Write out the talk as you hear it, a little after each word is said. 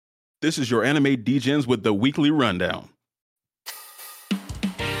This is your anime DGens with the weekly rundown.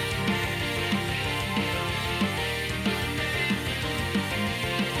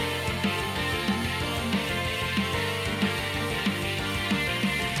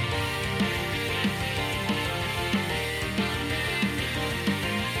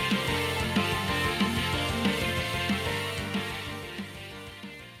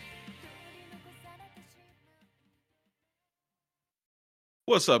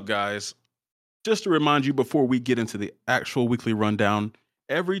 What's up, guys? Just to remind you before we get into the actual weekly rundown,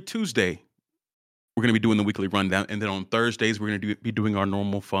 every Tuesday we're going to be doing the weekly rundown, and then on Thursdays we're going to be doing our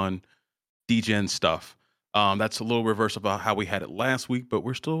normal fun DGen stuff. That's a little reverse of how we had it last week, but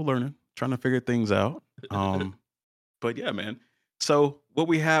we're still learning, trying to figure things out. But yeah, man. So what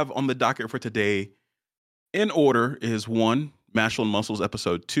we have on the docket for today, in order, is 1, Mashal and Muscles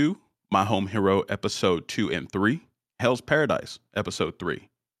episode 2, My Home Hero episode 2 and 3, Hell's Paradise episode 3,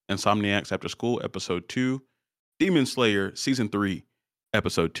 Insomniacs After School episode 2, Demon Slayer season 3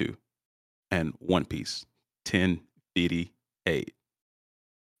 episode 2, and One Piece 1088.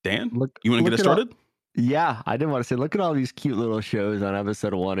 Dan, you want to get us started? Yeah, I didn't want to say, look at all these cute little shows on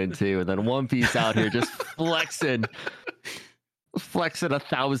episode 1 and 2, and then One Piece out here just flexing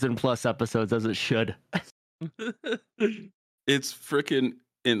 1,000+ episodes as it should. It's freaking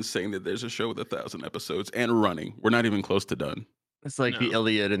insane that there's a show with 1,000 episodes and running. We're not even close to done. It's like the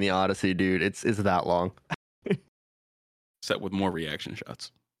Iliad and the Odyssey, dude. It's that long. Except with more reaction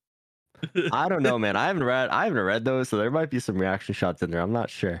shots. I don't know, man. I haven't read those, so there might be some reaction shots in there. I'm not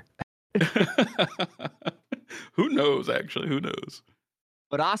sure. Who knows, actually? Who knows?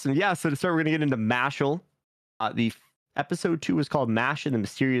 But awesome. Yeah, so to start, we're going to get into Mashal. The episode 2 is called Mash in the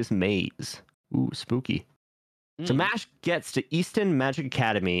Mysterious Maze. Ooh, spooky. So Mash gets to Easton Magic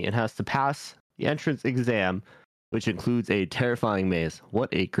Academy and has to pass the entrance exam, which includes a terrifying maze. What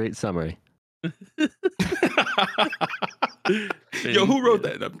a great summary. Yo, who wrote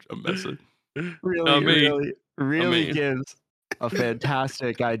that? I'm messing. Really gives a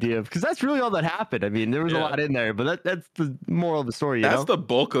fantastic idea, because that's really all that happened. I mean, there was a lot in there, but that's the moral of the story. That was the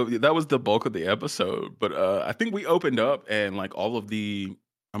bulk of the episode. But I think we opened up, and like all of the,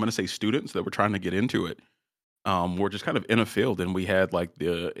 I'm gonna say, students that were trying to get into it, were just kind of in a field, and we had like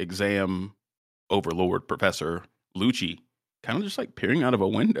the exam overlord, Professor Lucci, kind of just like peering out of a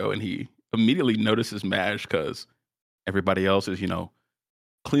window, and he immediately notices Mash because everybody else is,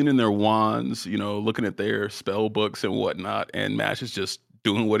 cleaning their wands, looking at their spell books and whatnot, and Mash is just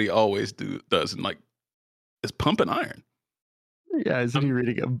doing what he always does, and like is pumping iron. Yeah, isn't he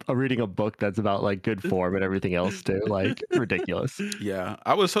reading a book that's about like good form and everything else too? Like, ridiculous. Yeah,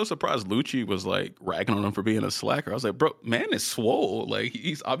 I was so surprised Lucci was like ragging on him for being a slacker. I was like, bro, man is swole. Like,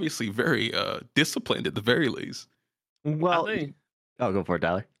 he's obviously very disciplined at the very least. Well, I'll go for it,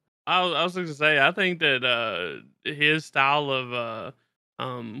 Tyler. I was going to say, I think that his style of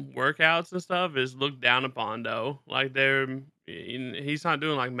workouts and stuff is looked down upon, though. Like, he's not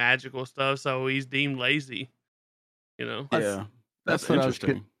doing like magical stuff, so he's deemed lazy. Yeah, that's what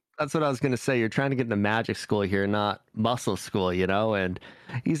interesting. That's what I was going to say. You're trying to get into magic school here, not muscle school, and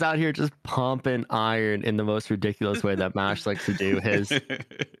he's out here just pumping iron in the most ridiculous way that Mash likes to do.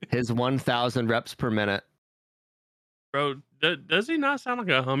 His 1,000 reps per minute. Bro, does he not sound like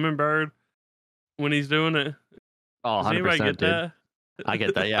a hummingbird when he's doing it? Oh, 100%. Does anybody get that? I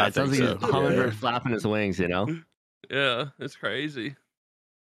get that, yeah. It sounds like a hummingbird flapping his wings, Yeah, it's crazy.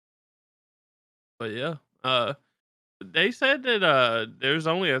 But yeah, they said that there's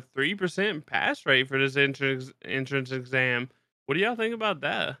only a 3% pass rate for this entrance exam. What do y'all think about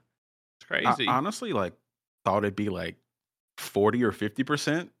that? It's crazy. I honestly thought it'd be like 40 or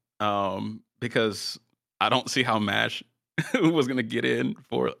 50%, because I don't see how Mash was gonna get in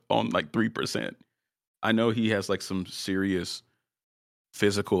on like 3%. I know he has like some serious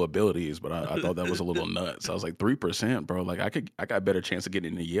physical abilities, but I thought that was a little nuts. I was like, 3%, bro. Like I got a better chance of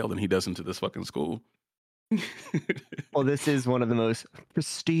getting into Yale than he does into this fucking school. Well, this is one of the most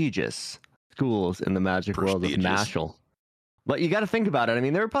prestigious schools in the magic world of Mashal. But you got to think about it. I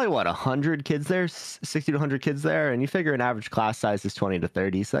mean, there were probably 100 kids there, 60 to 100 kids there, and you figure an average class size is 20 to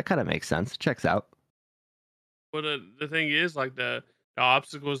 30, so that kind of makes sense. Checks out. Well, the thing is, like the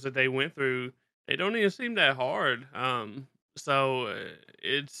obstacles that they went through, they don't even seem that hard. So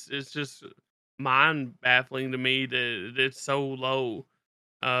it's just mind baffling to me that it's so low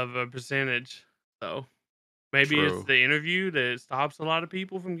of a percentage. So maybe it's the interview that stops a lot of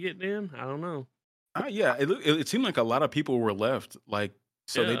people from getting in. I don't know. Yeah, it seemed like a lot of people were left. Like,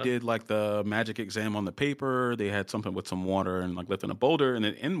 so they did like the magic exam on the paper. They had something with some water and like lifting a boulder, and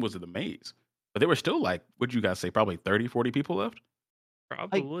then end was the maze. But there were still like, what'd you guys say? Probably 30, 40 people left?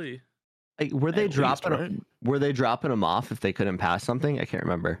 Probably. Like, were they At least, dropping? right? Were they dropping them off if they couldn't pass something? I can't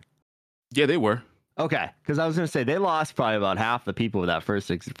remember. Yeah, they were. Okay, because I was gonna say they lost probably about half the people with that for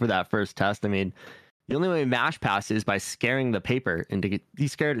that first test. I mean, the only way Mash passed is by scaring the paper and he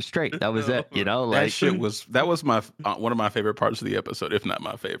scared it straight. That was it. You know, That like shit was my one of my favorite parts of the episode, if not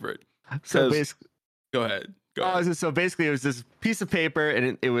my favorite. so. 'Cause- Basically, Go ahead. Go ahead. so basically, it was this piece of paper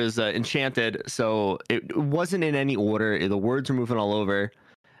and it was enchanted, so it wasn't in any order. The words were moving all over.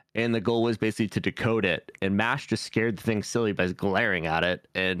 And the goal was basically to decode it. And Mash just scared the thing silly by glaring at it.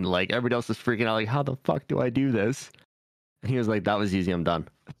 And like everybody else was freaking out, like, how the fuck do I do this? And he was like, that was easy, I'm done.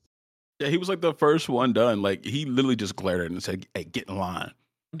 Yeah, he was like the first one done. Like he literally just glared at it and said, "Hey, get in line."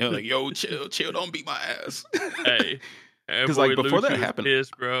 And I was like, "Yo, chill, don't beat my ass." Hey, because like before that happened,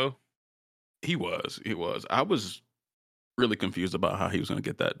 pissed, bro. He was. I was really confused about how he was going to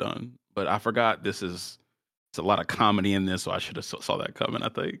get that done, but I forgot it's a lot of comedy in this, so I should have saw that coming. I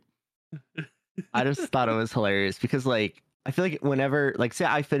think. I just thought it was hilarious because like I feel like whenever like say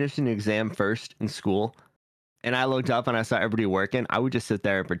I finished an exam first in school and I looked up and I saw everybody working, I would just sit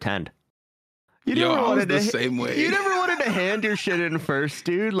there and pretend. Yo, I was the same way. You never wanted to hand your shit in first,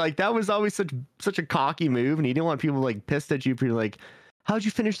 dude. Like that was always such a cocky move, and you didn't want people like pissed at you for like, how'd you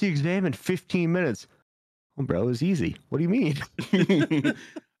finish the exam in 15 minutes? Well, bro, it was easy. What do you mean?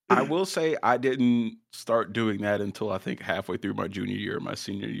 I will say I didn't start doing that until I think halfway through my junior year, my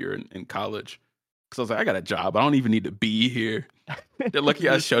senior year in college. Because I was like, I got a job. I don't even need to be here. They're lucky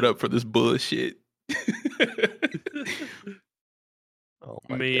I showed up for this bullshit. Oh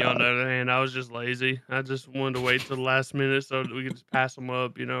my Me, God. on the other hand, I was just lazy. I just wanted to wait till the last minute so we could just pass them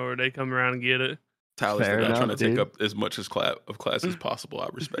up, or they come around and get it. Tyler's Fair not trying to enough, take dude. up as much of class as possible. I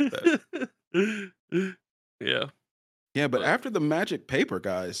respect that. Yeah. Yeah, but after the magic paper,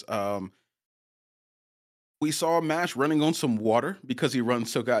 guys, we saw Mash running on some water because he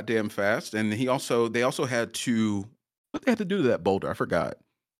runs so goddamn fast, and they also had to what they had to do to that boulder. I forgot.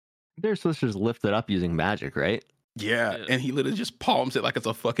 They're supposed to just lift it up using magic, right? Yeah, Yeah. and he literally just palms it like it's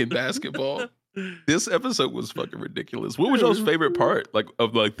a fucking basketball. This episode was fucking ridiculous. What was y'all's favorite part,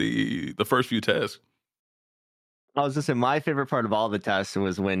 of the first few tests? I was just saying my favorite part of all the tests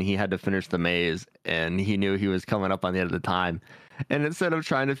was when he had to finish the maze and he knew he was coming up on the end of the time. And instead of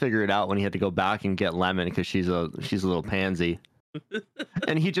trying to figure it out when he had to go back and get Lemon because she's a little pansy.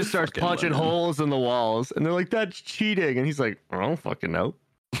 And he just starts Fucking punching Lemon. holes in the walls. And they're like, that's cheating. And he's like, I don't fucking know.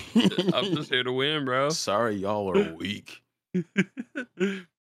 I'm just here to win, bro. Sorry, y'all are weak.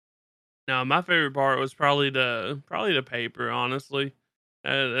 No, my favorite part was probably the paper. Honestly,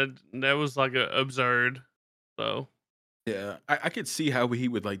 that was like absurd. So Yeah, I could see how he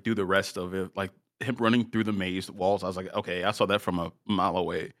would like do the rest of it, like him running through the maze walls. I was like, okay, I saw that from a mile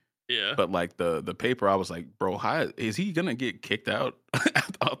away. yeah, But like the paper, I was like, bro, how is he gonna get kicked out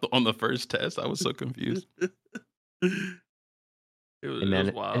on the first test? I was so confused. it was, And it then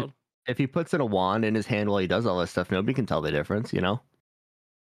was wild. if he puts in a wand in his hand while he does all this stuff, nobody can tell the difference,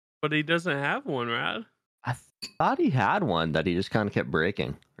 But he doesn't have one, right? I thought he had one that he just kind of kept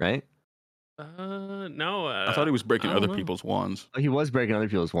breaking, right? No. I thought he was breaking I don't other know. people's wands. He was breaking other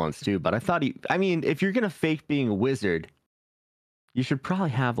people's wands too, but I mean, if you're going to fake being a wizard, you should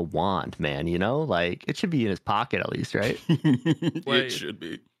probably have a wand, man, Like, it should be in his pocket at least, right? It Wait. should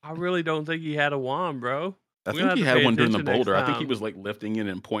be. I really don't think he had a wand, bro. I We're think gonna he have to had pay one during the attention next boulder. I think he time. was like lifting it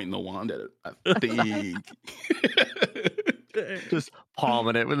and pointing the wand at it. I think. Just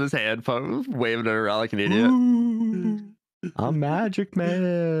palming it with his hand, waving it around like an idiot. Ooh. I'm Magic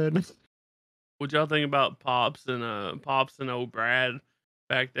Man. What y'all think about Pops and old Brad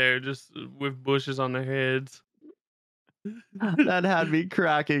back there, just with bushes on their heads? That had me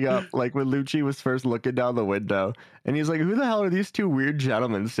cracking up. Like when Lucci was first looking down the window, and he's like, "Who the hell are these two weird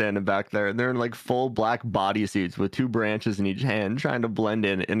gentlemen standing back there?" And they're in like full black bodysuits with two branches in each hand, trying to blend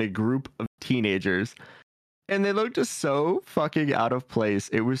in a group of teenagers. And they looked just so fucking out of place.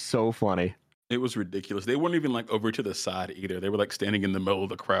 It was so funny. It was ridiculous. They weren't even like over to the side either. They were like standing in the middle of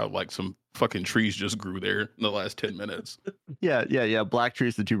the crowd, like some fucking trees just grew there in the last 10 minutes. Yeah. Black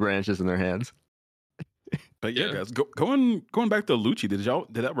trees, the two branches in their hands. But yeah, Yeah. guys, going back to Lucci, did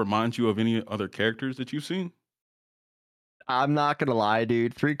that remind you of any other characters that you've seen? I'm not gonna lie,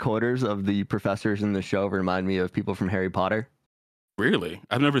 dude. 3/4 of the professors in the show remind me of people from Harry Potter. Really?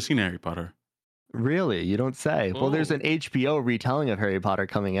 I've never seen Harry Potter. Really? You don't say. Well, there's Oh. an HBO retelling of Harry Potter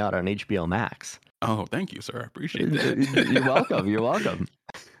coming out on HBO Max. Oh, thank you, sir. I appreciate that. You're welcome. You're welcome.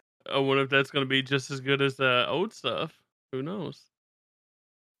 I wonder if that's going to be just as good as the old stuff. Who knows?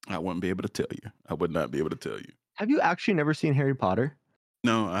 I wouldn't be able to tell you. I would not be able to tell you. Have you actually never seen Harry Potter?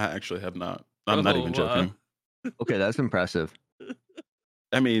 No, I actually have not. I'm not even Oh, wow. joking. Okay, that's impressive.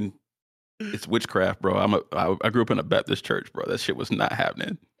 I mean, It's witchcraft, bro. I grew up in a Baptist church, bro. That shit was not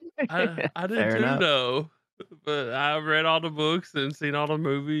happening. I did Fair too, enough. though. But I've read all the books and seen all the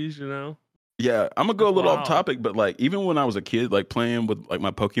movies. Yeah, I'm gonna go a That's little off wild. topic, but like even when I was a kid, like playing with like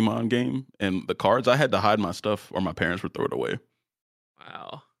my Pokemon game and the cards, I had to hide my stuff or my parents would throw it away.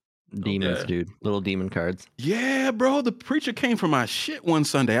 Wow. Demons, Okay. Yeah. dude. Little demon cards. Yeah, bro. The preacher came for my shit one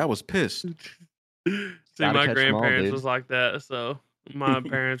Sunday. I was pissed. See, Gotta my catch them all, grandparents dude. was like that, so my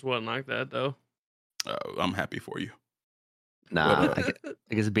parents wasn't like that though. I'm happy for you. But Nah,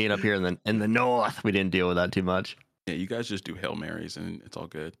 I guess being up here in the north, we didn't deal with that too much. yeah, you guys just do Hail Marys and it's all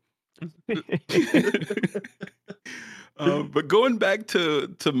good. But going back to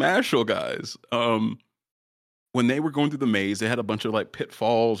Mashal, guys, when they were going through the maze, they had a bunch of like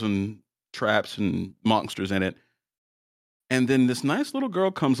pitfalls and traps and monsters in it. And then this nice little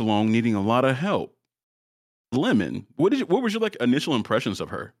girl comes along needing a lot of help. Lemon, what was your like initial impressions of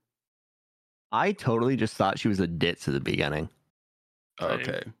her? I totally just thought she was a ditz at the beginning. Same.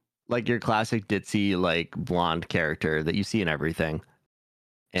 Okay. Like your classic ditzy, like blonde character that you see in everything.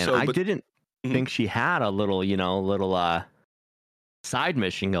 And So, I but didn't Mhm. think she had a little, side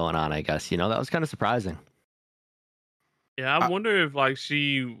mission going on, I guess. That was kind of surprising. Yeah, I I, wonder if like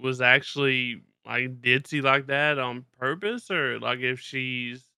she was actually like ditzy like that on purpose, or like if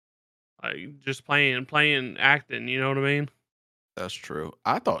she's like just playing acting. You know what I mean? that's true.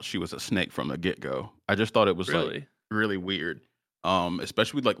 I thought she was a snake from the get go. I just thought it was like Really? really weird.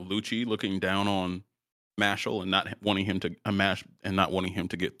 Especially with like Lucci looking down on Mashal and not wanting him to Mash and not wanting him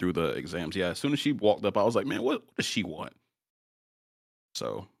to get through the exams. Yeah, as soon as she walked up, I was like, man, what does she want?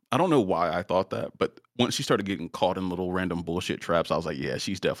 So I don't know why I thought that, but once she started getting caught in little random bullshit traps, I was like, yeah,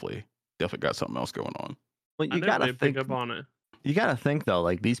 she's definitely got something else going on. Well, I never did pick up on it. you gotta think though,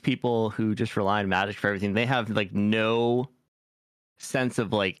 like these people who just rely on magic for everything, they have like no sense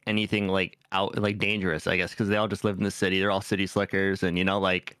of like anything like out like dangerous, I guess, because they all just live in the city. They're all city slickers, and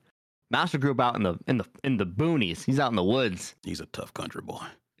like Master grew up out in the boonies. He's out in the woods. He's a tough country boy.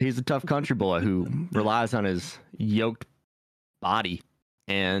 He's a tough country boy who relies on his yoked body.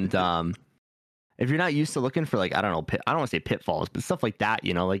 And if you're not used to looking for like I don't know, I don't want to say pitfalls, but stuff like that,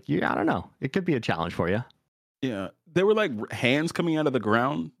 like I don't know, it could be a challenge for you. Yeah, there were like hands coming out of the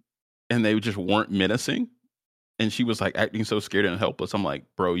ground, and they just weren't menacing. And she was like acting so scared and helpless. I'm like,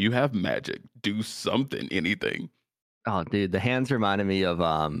 bro, you have magic. Do something, anything. Oh, dude, the hands reminded me of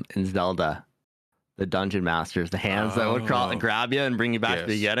in Zelda, the dungeon masters, the hands that would crawl and Oh, grab you and bring you back to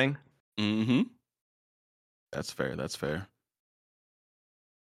the yes. beginning. Mm-hmm. That's fair. That's fair.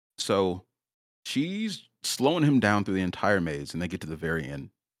 So she's slowing him down through the entire maze, and they get to the very end.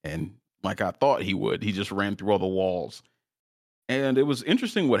 And like I thought he would, he just ran through all the walls. And it was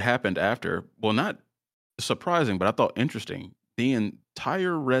interesting what happened after. Well, not surprising, but I thought interesting. The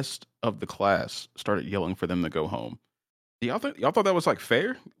entire rest of the class started yelling for them to go home. Y'all thought that was like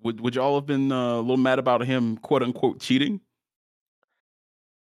fair? Would y'all have been a little mad about him, quote unquote, cheating?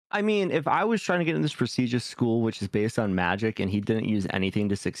 I mean, if I was trying to get in this prestigious school, which is based on magic, and he didn't use anything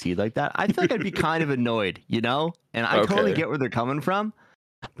to succeed like that, I feel like I'd be kind of annoyed, And I totally Okay. get where they're coming from.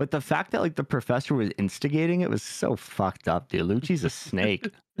 But the fact that like the professor was instigating it was so fucked up, dude. Lucci's a snake.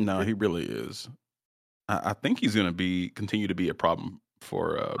 No, he really is. I think he's gonna continue to be a problem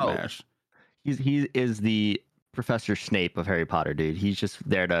for Oh, Mash. he is the Professor Snape of Harry Potter, dude. He's just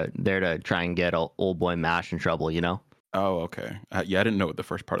there to try and get old boy Mash in trouble. Oh, okay. Yeah, I didn't know what the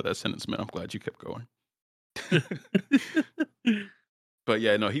first part of that sentence meant. I'm glad you kept going. But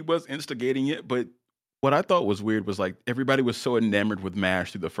yeah, no, he was instigating it. But what I thought was weird was like everybody was so enamored with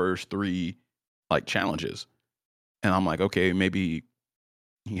Mash through the first three like challenges, and I'm like, okay, maybe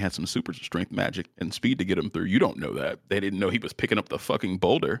he had some super strength magic and speed to get him through. You don't know that. They didn't know he was picking up the fucking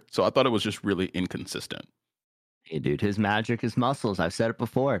boulder. So I thought it was just really inconsistent. Hey, dude, his magic is muscles. I've said it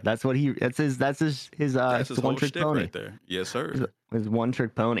before. That's what he. His That's his one whole trick shtick pony. right there. Yes, sir. His one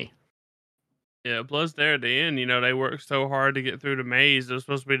trick pony. Yeah, plus there at the end, they worked so hard to get through the maze. It was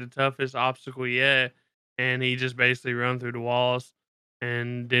supposed to be the toughest obstacle yet, and he just basically run through the walls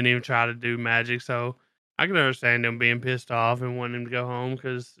and didn't even try to do magic. So I can understand them being pissed off and wanting him to go home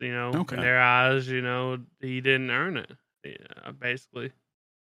because in Okay. their eyes, he didn't earn it. Yeah, basically.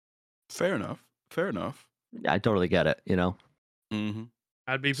 Fair enough. Fair enough. Yeah, I totally get it. Hmm.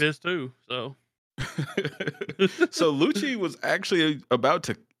 I'd be pissed too. So So Lucci was actually about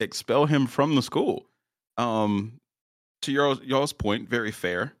to expel him from the school. Um, to y'all's point, very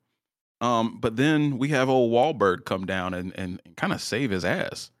fair. But then we have old Wahlberg come down and kind of save his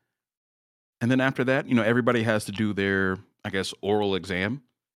ass. And then after that, everybody has to do their, I guess, oral exam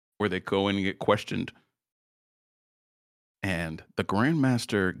where they go in and get questioned. and the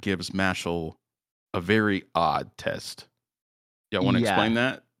Grandmaster gives Mashal a very odd test. Y'all want to explain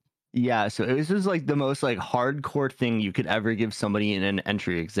that? Yeah, so it was just like the most like hardcore thing you could ever give somebody in an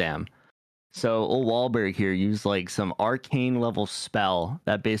entry exam. So old Wahlberg here used like some arcane level spell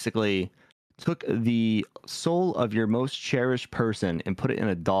that basically took the soul of your most cherished person and put it in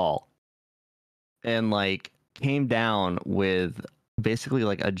a doll, and like came down with basically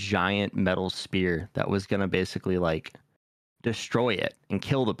like a giant metal spear that was gonna basically like destroy it and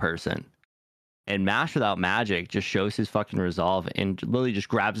kill the person. And Mash without magic just shows his fucking resolve and literally just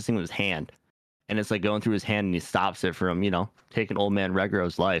grabs this thing with his hand. And it's like going through his hand and he stops it from, taking old man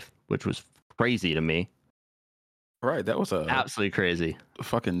Regro's life, which was crazy to me. Right, that was a Absolutely crazy.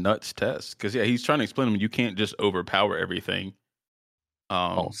 fucking nuts test. Because yeah, he's trying to explain to him you can't just overpower everything.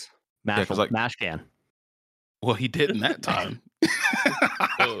 False. Yeah, 'cause, like, Mash can. well, he did in that time.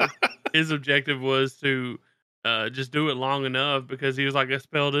 So his objective was to just do it long enough, because he was like, a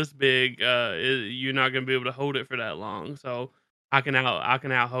spell this big, you're not gonna be able to hold it for that long. So I can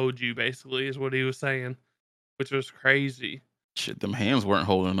out hold you, basically, is what he was saying, which was crazy. Shit, them hands weren't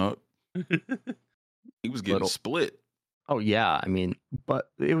holding up. He was getting Little. split. Oh yeah, I mean,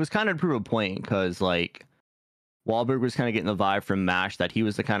 but it was kind of to prove a point because like Wahlberg was kind of getting the vibe from Mash that he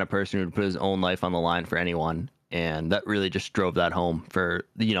was the kind of person who would put his own life on the line for anyone, and that really just drove that home for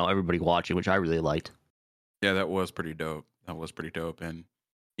everybody watching, which I really liked. Yeah, that was pretty dope. And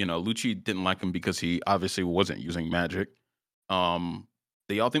Lucci didn't like him because he obviously wasn't using magic. Do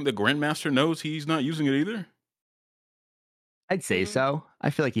y'all think the Grandmaster knows he's not using it either? I'd say Mhm. so. I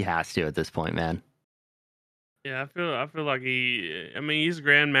feel like he has to at this point, man. Yeah, I feel like he's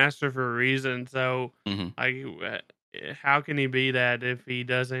Grandmaster for a reason. So Mm-hmm. like, how can he be that if he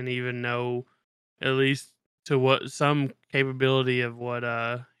doesn't even know at least to what some capability of what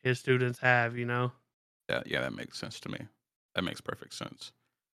his students have? Yeah, that makes sense to me. That makes perfect sense.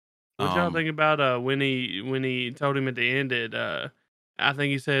 What y'all think about when he told him at the end that I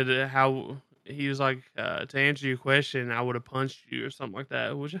think he said how he was like, to answer your question, I would have punched you or something like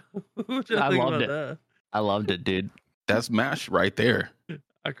that. What y'all I think loved about it. that? I loved it, dude. That's Mash right there.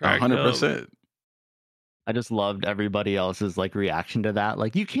 I cracked up. 100%. I just loved everybody else's like reaction to that.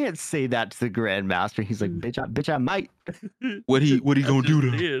 Like, you can't say that to the Grandmaster. He's like, bitch, I might. What he I gonna do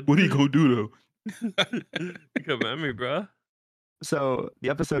just though? did. What he gonna do though? You come at me, bro. So the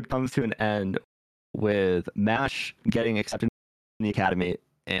episode comes to an end with Mash getting accepted in the academy,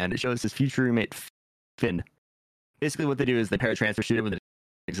 and it shows his future roommate Finn. Basically, what they do is they pair a transfer student with an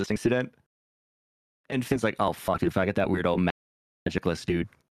existing student, and Finn's like, "Oh fuck, dude, if I get that weirdo magicless dude,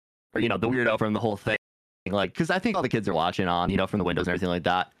 or the weirdo from the whole thing, like, because I think all the kids are watching on, from the windows and everything like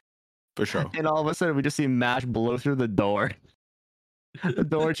that." For sure. And all of a sudden, we just see Mash blow through the door. The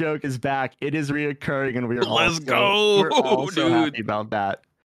door joke is back. It is reoccurring, and we're all so happy about that.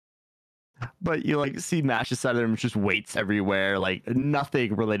 But you like see Mash's side of the room just weights everywhere, like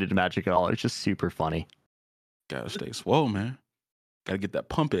nothing related to magic at all. It's just super funny. Gotta stay swole, man. Gotta get that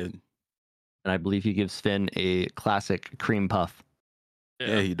pump in. And I believe he gives Finn a classic cream puff.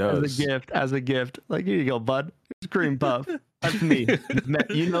 Yeah, he does. As a gift. Like, here you go, bud. It's cream puff. That's me.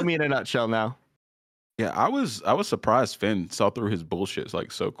 You know me in a nutshell now. Yeah, I was surprised Finn saw through his bullshit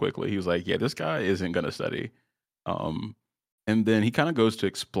like so quickly. He was like, "Yeah, this guy isn't gonna study," and then he kind of goes to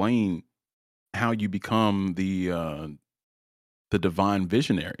explain how you become the divine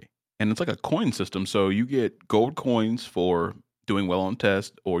visionary, and it's like a coin system. So you get gold coins for doing well on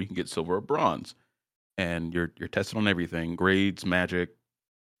tests, or you can get silver or bronze, and you're tested on everything: grades, magic,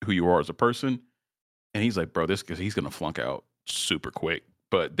 who you are as a person. And he's like, "Bro, he's gonna flunk out super quick."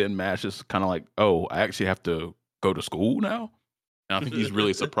 But then Mash is kind of like, "Oh, I actually have to go to school now." And I think he's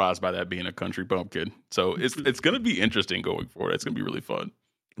really surprised by that, being a country bumpkin. So it's gonna be interesting going forward. It's gonna be really fun.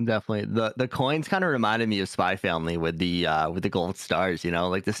 Definitely. The coins kind of reminded me of Spy Family with the gold stars,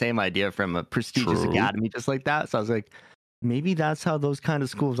 like the same idea from a prestigious True. academy, just like that. So I was like, maybe that's how those kind of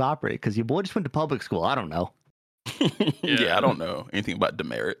schools operate. Because your boy just went to public school. I don't know. Yeah, I don't know anything about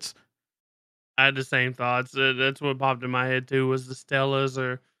demerits. I had the same thoughts. That's what popped in my head too. Was the Stellas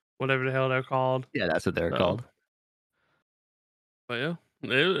or whatever the hell they're called? Yeah, that's what they're So, called. But yeah,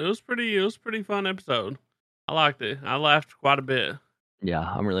 it was pretty fun episode. I liked it. I laughed quite a bit. Yeah,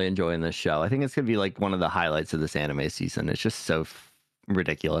 I'm really enjoying this show. I think it's gonna be like one of the highlights of this anime season. It's just so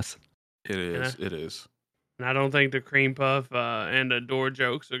ridiculous. It is. Yeah. It is. And I don't think the cream puff and the door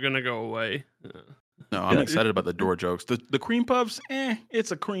jokes are gonna go away. No, I'm excited about the door jokes. The cream puffs,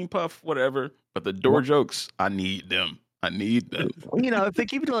 it's a cream puff, whatever. But the door jokes, I need them. If they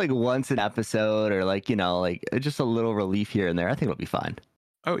keep it to like once an episode, or like like just a little relief here and there, I think it'll be fine.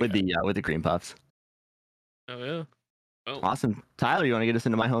 Oh, with the cream puffs. Oh yeah. Oh, Awesome. Tyler, you want to get us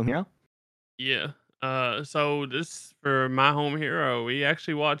into My Home Hero? yeah. So this for my home hero, we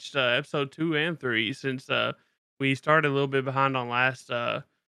actually watched episode 2 and 3 since we started a little bit behind on last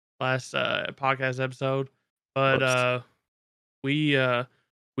podcast episode, but Whoops. we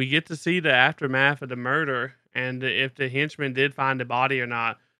we get to see the aftermath of the murder and if the henchman did find the body or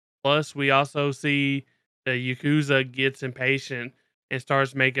not. Plus, we also see the yakuza gets impatient and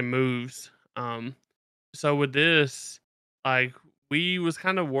starts making moves. So with this, like we was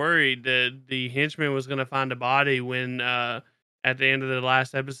kind of worried that the henchman was gonna find a body when at the end of the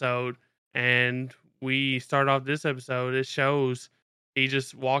last episode, and we start off this episode. It shows he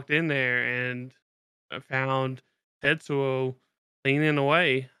just walked in there and found Tetsuo leaning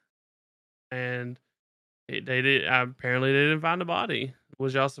away, and they did apparently they didn't find a body.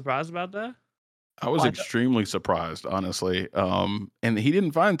 Was y'all surprised about that? I was Well, extremely surprised, honestly. And he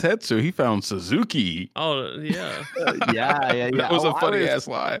didn't find Tetsu; he found Suzuki. Oh yeah, yeah. That was Oh, a funny ass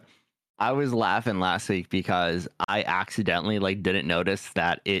lie. I was laughing last week because I accidentally didn't notice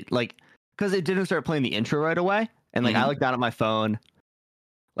that because it didn't start playing the intro right away, and I Mhm. looked down at my phone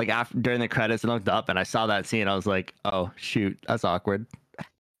after during the credits and looked up and I saw that scene. I was like, oh shoot, that's awkward.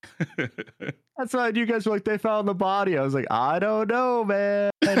 That's why you guys were like, they found the body. I was like, I don't know,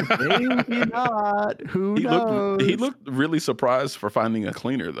 man. Maybe not. Who knows? He looked really surprised for finding a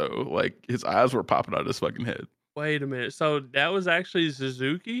cleaner though. Like his eyes were popping out of his fucking head. wait a minute. So that was actually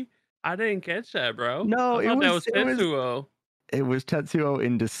Suzuki? I didn't catch that, bro. No, I it thought that was was Tetsuo. it was Tetsuo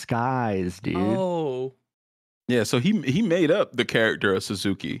in disguise, dude. Oh, Yeah, so he made up the character of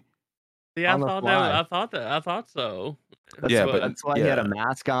Suzuki. yeah. On the fly. I thought so. Yeah, but That's why he had a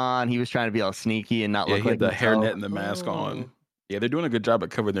mask on. He was trying to be all sneaky and not Yeah, look he like had the himself. hairnet and the mask on. Oh. Yeah, they're doing a good job at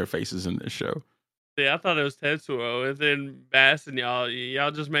covering their faces in this show. See, I thought it was Tetsuo, and then Bass and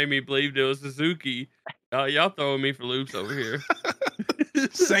y'all just made me believe it was Suzuki. Y'all throwing me for loops over here.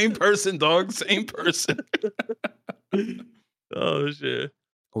 Same person, dog. Same person. Oh shit.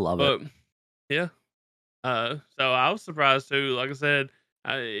 Love it. But yeah. So I was surprised too. Like I said,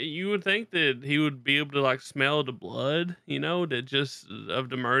 you would think that he would be able to smell the blood, that just of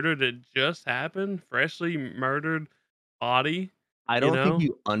the murder that just happened, freshly murdered body. I you don't think know?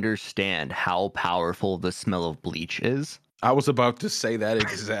 you understand how powerful the smell of bleach is. I was about to say that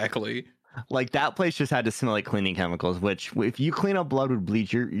exactly. That place just had to smell like cleaning chemicals, which if you clean up blood with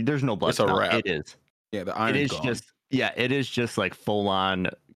bleach, there's no blood It's a smell. wrap. It is. Yeah, the It iron's is gone. it is just full on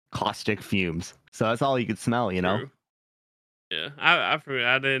caustic fumes. So that's all you could smell, True. Yeah, I forgot.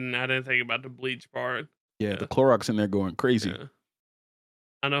 I didn't think about the bleach part. Yeah, the Clorox in there going crazy. Yeah.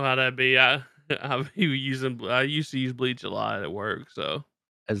 I know how that be. I used to use bleach a lot at work, so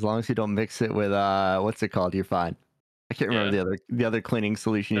As long as you don't mix it with what's it called, you're fine. I can't remember the other cleaning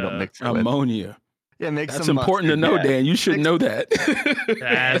solution you don't mix it with. Ammonia. Yeah, make That's some important to mustard, know, yeah. Dan. You should know that.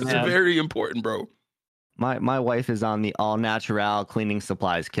 That's man. very important, bro. My wife is on the all natural cleaning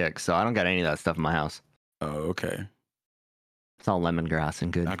supplies kick, so I don't got any of that stuff in my house. Oh, okay. It's all lemongrass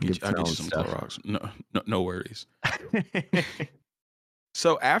and I'll get you some stuff. Clorox. No worries.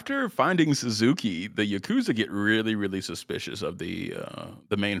 So after finding Suzuki, the Yakuza get really, really suspicious of the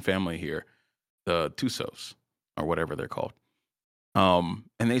main family here, the Tusos, or whatever they're called. And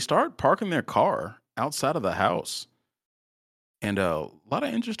they start parking their car outside of the house. And a lot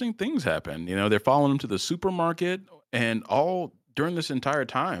of interesting things happen. They're following them to the supermarket, and all during this entire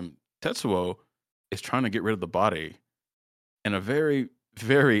time, Tetsuo is trying to get rid of the body in a very,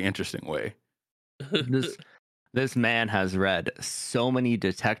 very interesting way. This man has read so many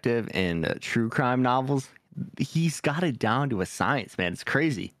detective and true crime novels. He's got it down to a science, man. It's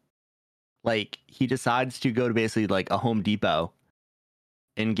crazy. He decides to go to basically a Home Depot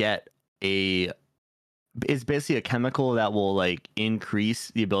and get it's basically a chemical that will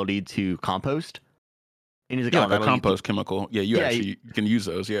increase the ability to compost. And he's like, Yeah, oh, like a compost chemical. Yeah, you can use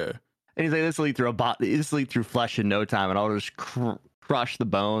those. Yeah. And he's like, this will leak through flesh in no time, and I'll just crush the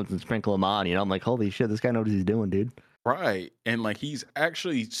bones and sprinkle them on. I'm like, holy shit, this guy knows what he's doing, dude. Right. And he's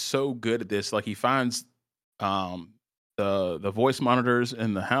actually so good at this. He finds the voice monitors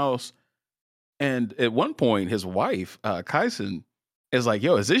in the house, and at one point his wife, Kaisen, is like,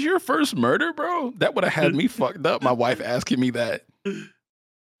 yo, is this your first murder, bro? That would have had me fucked up. My wife asking me that.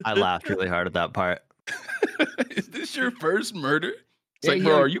 I laughed really hard at that part. Is this your first murder? It's Yeah, like,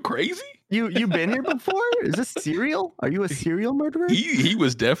 bro, are you crazy? You been here before? Is this serial? Are you a serial murderer? He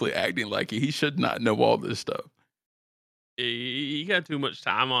was definitely acting like it. He should not know all this stuff. He got too much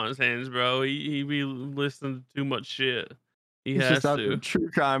time on his hands, bro. He be listening to too much shit. He's has just on to. the true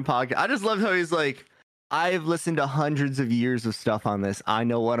crime podcast. I just love how he's like, I've listened to hundreds of years of stuff on this. I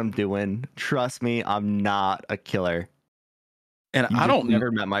know what I'm doing. Trust me, I'm not a killer. And You I just don't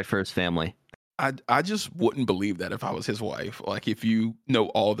never met my first family. I just wouldn't believe that if I was his wife. Like if you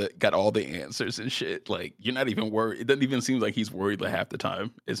know got all the answers and shit, like you're not even worried. It doesn't even seem like he's worried like half the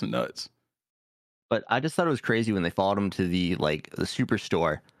time. It's nuts. But I just thought it was crazy when they followed him to the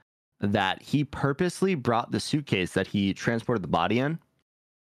superstore that he purposely brought the suitcase that he transported the body in,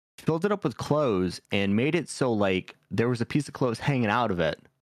 filled it up with clothes, and made it so like there was a piece of clothes hanging out of it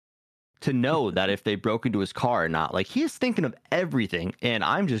to know that if they broke into his car or not. Like he is thinking of everything, and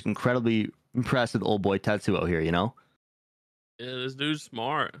I'm just incredibly impressed with old boy Tetsuo here. You know? Yeah, this dude's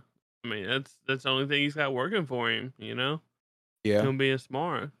smart. I mean, that's the only thing he's got working for him. Yeah, Him being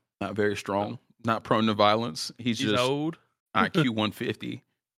smart. not very So, strong, not prone to violence. He's he's just old. IQ 150.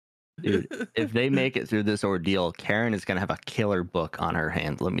 Dude, if they make it through this ordeal, Karen is gonna have a killer book on her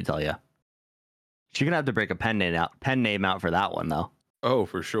hands. Let me tell you, she's gonna have to break a pen name out for that one though. Oh,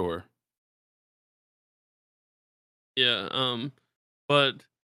 for sure. Yeah. But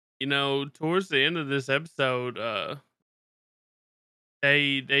towards the end of this episode,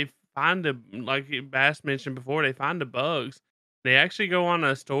 they find like Bass mentioned before, they find the bugs. They actually go on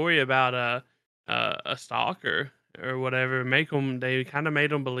a story about a stalker or whatever. They kind of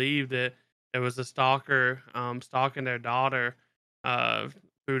made them believe that there was a stalker stalking their daughter uh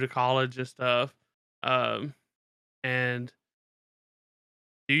through the college and stuff. Um, and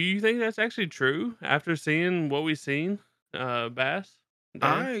do you think that's actually true after seeing what we've seen, Bass?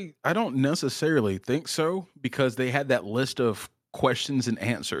 Dan? I don't necessarily think so because they had that list of questions and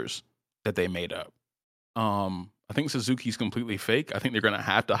answers that they made up. I think Suzuki's completely fake. I think they're gonna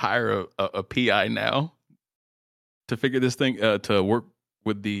have to hire a PI now to figure this thing to work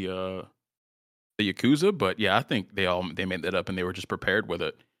with the Yakuza. But yeah, I think they made that up and they were just prepared with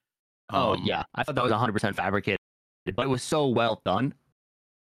it. Oh yeah, I thought that was 100% fabricated, but it was so well done.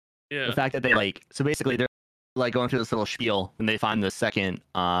 The Yeah. fact that they so basically they're like going through this little spiel and they find the second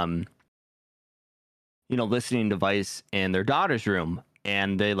listening device in their daughter's room,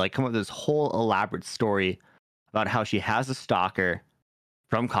 and they like come up with this whole elaborate story about how she has a stalker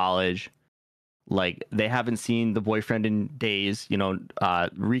from college. Like they haven't seen the boyfriend in days,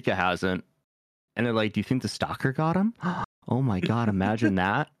 Rika hasn't, and they're like, "Do you think the stalker got him?" Oh my god, imagine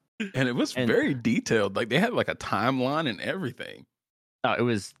that. And it was And very detailed. Like they had like a timeline and everything. oh, it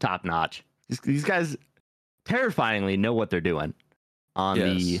was top notch. These guys terrifyingly know what they're doing on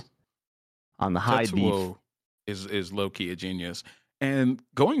Yes. the hide beef. Tetsuo is low key a genius. And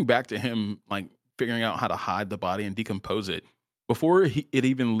going back to him, like figuring out how to hide the body and decompose it before it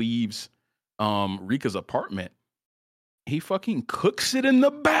even leaves Rika's apartment, he fucking cooks it in the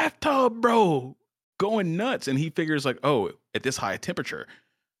bathtub, bro. Going nuts. And he figures like, oh, at this high temperature,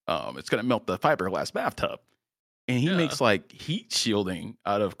 it's gonna melt the fiberglass bathtub. And he Yeah. makes like heat shielding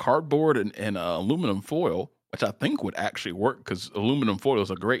out of cardboard and aluminum foil, which I think would actually work because aluminum foil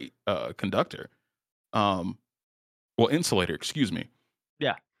is a great conductor. Um, well, insulator, excuse me.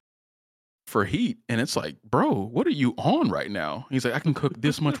 Yeah. For heat. And it's like, bro, what are you on right now? He's like, I can cook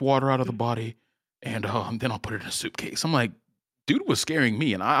this much water out of the body and then I'll put it in a suitcase. I'm like, dude was scaring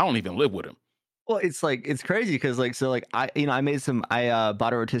me and I don't even live with him. Well, it's crazy because I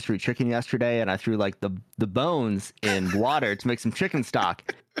bought a rotisserie chicken yesterday and I threw like the bones in water to make some chicken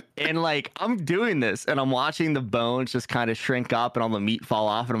stock. And like I'm doing this and I'm watching the bones just kind of shrink up and all the meat fall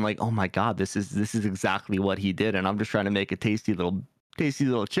off and I'm like, oh my god, this is exactly what he did. And I'm just trying to make a tasty little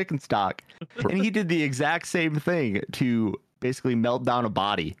chicken stock. And he did the exact same thing to basically melt down a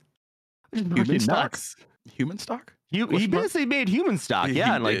body. Human stock? Nuts. Human stock? He basically made human stock, He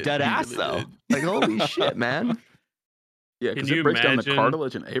yeah, and like did. dead He ass really though. did. Like holy shit, man. Yeah, Can because you it breaks down the imagine?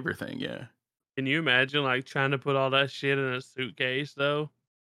 cartilage and everything. Yeah. Can you imagine like trying to put all that shit in a suitcase though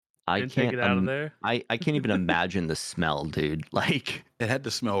I and take can't it out of there? I can't even imagine the smell, dude. Like It had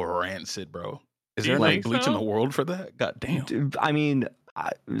to smell rancid, bro. Is Do there you enough think bleach in the so? world for that? God damn. I mean,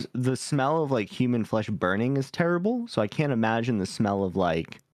 the smell of like human flesh burning is terrible, so I can't imagine the smell of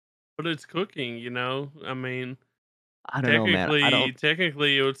like But it's cooking, I mean, I don't know, man.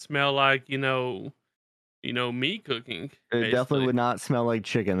 technically it would smell like, meat cooking, It definitely basically. would not smell like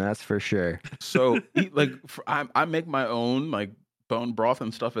chicken, that's for sure. So, I make my own like bone broth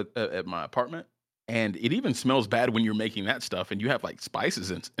and stuff at my apartment, and it even smells bad when you're making that stuff, and you have like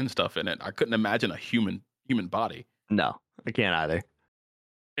spices and stuff in it. I couldn't imagine a human body. No, I can't either.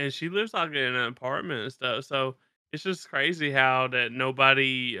 And she lives like in an apartment and stuff. So it's just crazy how that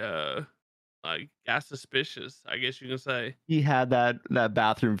nobody like got suspicious, I guess you can say. He had that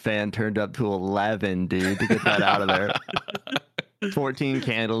bathroom fan turned up to 11, dude, to get that out of there. 14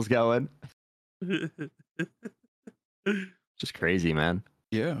 candles going. Just crazy, man.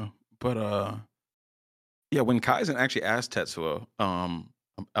 Yeah, but Yeah, when Kaizen actually asked Tetsuo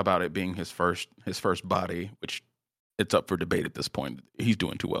about it being his first body, which it's up for debate at this point. He's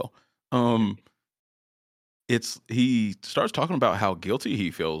doing too well. Um, he starts talking about how guilty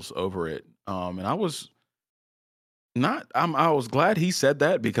he feels over it. And I was not I was glad he said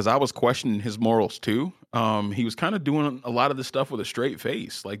that because I was questioning his morals too. He was kind of doing a lot of this stuff with a straight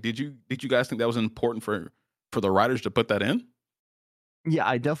face. Like, did you guys think that was important for the writers to put that in? Yeah,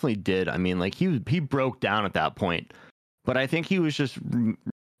 I definitely did. I mean, like he broke down at that point, but I think he was just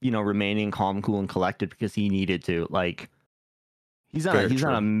remaining calm, cool, and collected because he needed to. Like Very he's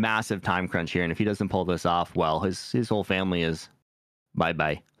on a true. massive time crunch here, and if he doesn't pull this off, well, his whole family is bye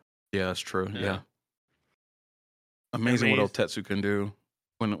bye. Yeah, that's true. Yeah. Yeah, I amazing what mean, Tetsu can do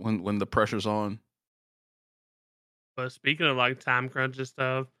when the pressure's on. but speaking of like time crunch and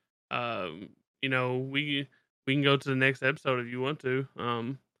stuff, um, we can go to the next episode if you want to.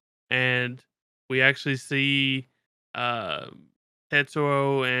 And we actually see uh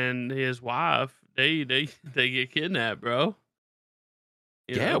Tetsuo and his wife. They get kidnapped, bro.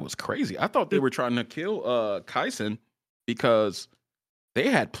 You Yeah, it know. was crazy. I thought they were trying to kill Kaisen because they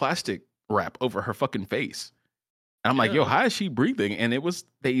had plastic wrap over her fucking face. And I'm like, yo, Yeah. how is she breathing? And it was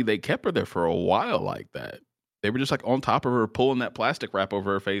they kept her there for a while like that. They were just like on top of her, pulling that plastic wrap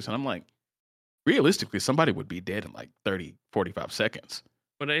over her face. And I'm like, realistically, somebody would be dead in like 30, 45 seconds.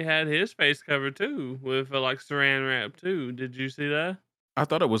 But they had his face covered too with like saran wrap too. Did you see that? I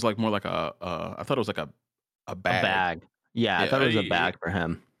thought it was like more like I thought it was like a A bag. bag. Yeah, I thought Yeah. it was a bag for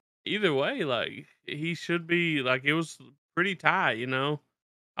him. Either way, like he should be like it was pretty tight,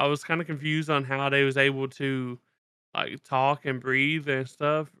 I was kind of confused on how they was able to like talk and breathe and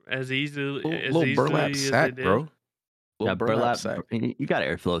stuff as easily Little burlap as they sack, did. bro. Little Yeah, burlap burlap. sack. You got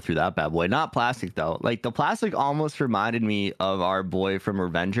airflow through that bad boy. Not plastic though. Like the plastic almost reminded me of our boy from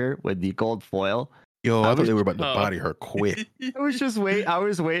Revenger with the gold foil. Yo, I I thought was they were about to Oh. body her quick. I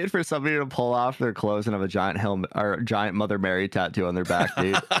was waiting for somebody to pull off their clothes and have a giant helmet or a giant Mother Mary tattoo on their back,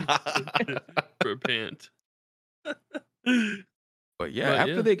 dude. Repent. But yeah, But yeah,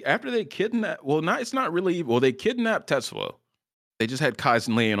 after they kidnap, well, not it's not really, well, they kidnapped Tetsuo. They just had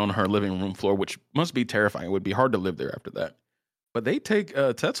Kaizen laying on her living room floor, which must be terrifying. It would be hard to live there after that. But they take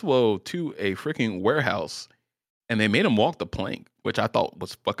Tetsuo to a freaking warehouse, and they made him walk the plank, which I thought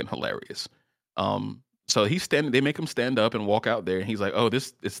was fucking hilarious. So he's standing. They make him stand up and walk out there, and he's like, "Oh, this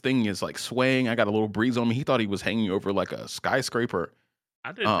thing is like swaying. I got a little breeze on me." He thought he was hanging over like a skyscraper.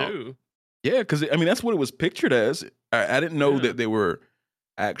 I did Um, too. yeah, because I mean that's what it was pictured as. I didn't know Yeah. that they were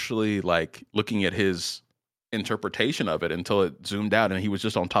actually like looking at his interpretation of it until it zoomed out and he was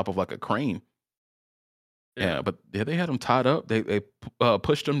just on top of like a crane. Yeah, but yeah, they had him tied up. They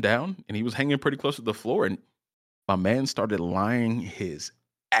pushed him down and he was hanging pretty close to the floor. And my man started lying his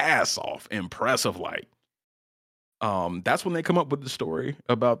ass off, impressive like. That's when they come up with the story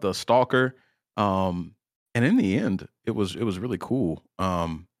about the stalker. And in the end, it was really cool.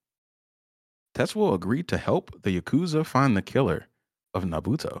 Tetsuo agreed to help the Yakuza find the killer of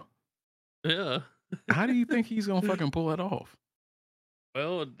Nabuto. Yeah. How do you think he's gonna fucking pull that off?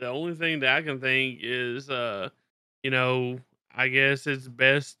 Well, the only thing that I can think is, I guess it's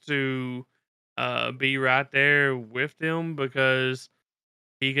best to be right there with them because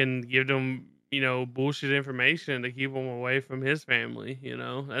he can give them, bullshit information to keep them away from his family.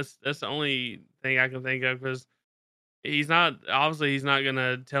 That's the only thing I can think of because he's not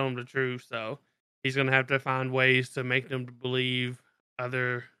gonna tell them the truth, so he's gonna have to find ways to make them to believe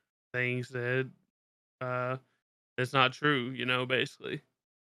other things that uh that's not true. Basically.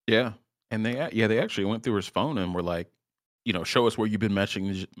 Yeah, and they actually went through his phone and were like, show us where you've been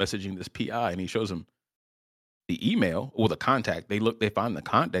messaging this PI, and he shows them the email or the contact. They find the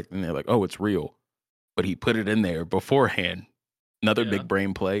contact, and they're like, oh, it's real, but he put it in there beforehand. Another Yeah. big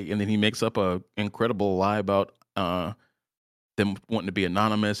brain play, and then he makes up a incredible lie about them wanting to be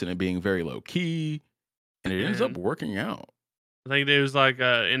anonymous and it being very low key, and it ends up And working out. I think there was like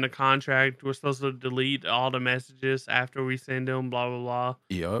in the contract we're supposed to delete all the messages after we send them, blah blah blah.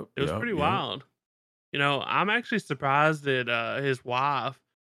 Yep, It was yep, pretty yep. wild. I'm actually surprised that his wife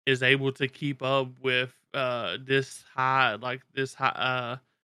is able to keep up with this high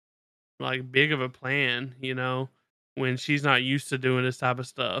like big of a plan, when she's not used to doing this type of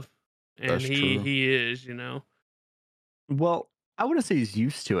stuff. And That's true. he is. Well, I wouldn't say he's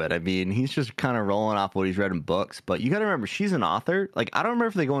used to it. I mean, he's just kind of rolling off what he's read in books. But you got to remember, she's an author. Like, I don't remember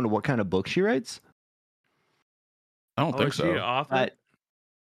if they go into what kind of book she writes. I don't Oh, think is she an so. author? But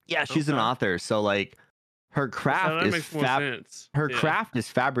yeah, she's an Okay. author. So like, her So craft that is makes more sense. her Yeah. craft is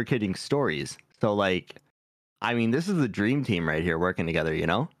fabricating stories. So like, I mean, this is the dream team right here working together. You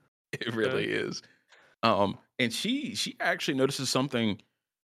know? It really is. And she actually notices something.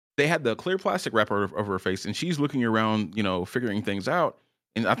 They had the clear plastic wrapper over her face, and she's looking around, figuring things out.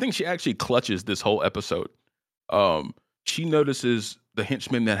 And I think she actually clutches this whole episode. Um, she notices the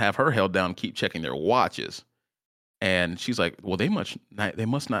henchmen that have her held down keep checking their watches, and she's like, "Well, they must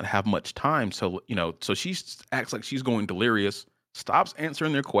not have much time." So so she acts like she's going delirious, stops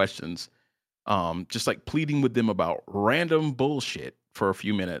answering their questions, just like pleading with them about random bullshit for a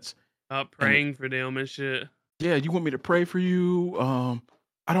few minutes. And Praying for them and shit. yeah, you want me to pray for you?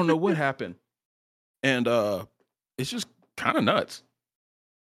 I don't know what happened, and it's just kind of nuts.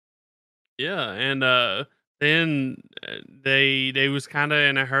 Yeah, and then they was kind of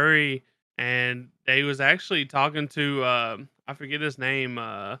in a hurry, and they was actually talking to I forget his name.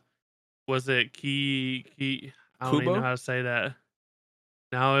 Was it Ki? I don't even know Kubo? how to say that.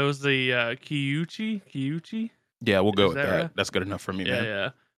 No, it was the Kiyuchi. Kiyuchi, Yeah, we'll go is with that right? that. That's good enough for me, Yeah, man. yeah.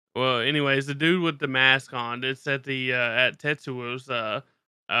 Well, anyways, the dude with the mask on, it's at the at Tetsuo's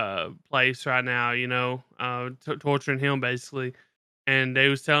place right now. Torturing him basically, and they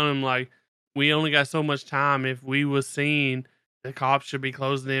was telling him like, we only got so much time. If we was seen, the cops should be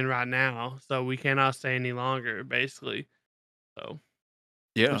closing in right now, so we cannot stay any longer. Basically, so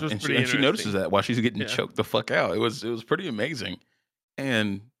which Yeah, was and she pretty and she notices interesting. that while she's getting Yeah. choked the fuck out. It was pretty amazing.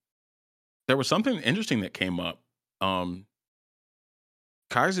 And there was something interesting that came up. Um,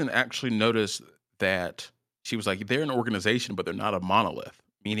 Kaizen actually noticed that she was like, they're an organization, but they're not a monolith,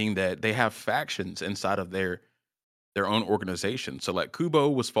 meaning that they have factions inside of their own organization. So like Kubo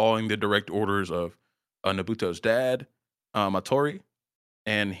was following the direct orders of Nabuto's dad, Matori,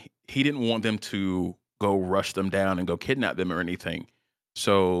 and he didn't want them to go rush them down and go kidnap them or anything.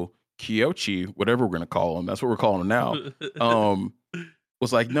 So Kyochi, whatever we're gonna call him, that's what we're calling him now, um,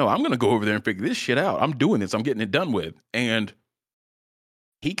 was like, no, I'm gonna go over there and figure this shit out. I'm doing this. I'm getting it done with. And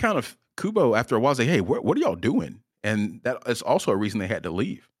he kind of Kubo after a while say, hey, what are y'all doing? And that is also a reason they had to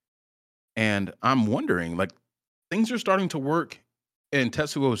leave. And I'm wondering, like, things are starting to work in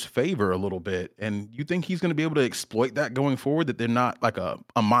Tetsuo's favor a little bit. And you think he's going to be able to exploit that going forward? That they're not like a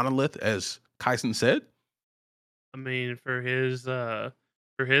monolith, as Kaisen said? I mean, for his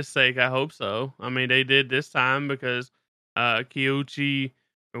sake, I hope so. I mean, they did this time because Kyoichi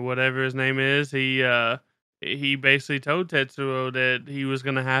or whatever his name is, he basically told Tetsuo that he was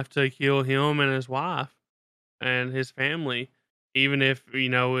gonna have to kill him and his wife and his family, even if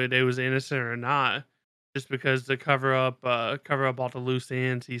they was innocent or not, just because to cover up all the loose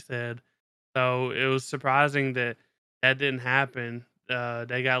ends. He said. So it was surprising that that didn't happen.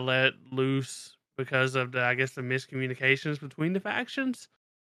 They got let loose because of I guess, the miscommunications between the factions.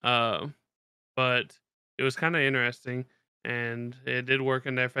 Uh, but it was kind of interesting, and it did work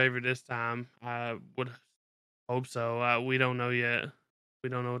in their favor this time. I would hope so. We don't know yet. We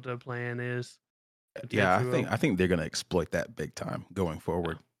don't know what the plan is with Yeah, I Tetsuo. think I think they're going to exploit that big time going Yeah.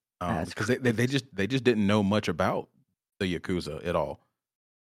 forward. That's Because they just didn't know much about the Yakuza at all.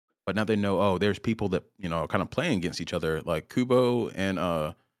 But now they know, oh, there's people that, are kind of playing against each other. Like Kubo and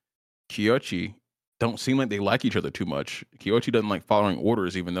Kyochi don't seem like they like each other too much. Kyochi doesn't like following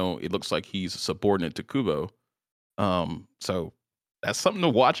orders, even though it looks like he's subordinate to Kubo. So that's something to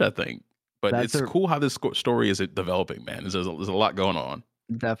watch, I think. But that's it's a cool how this story is developing, man. There's a lot going on.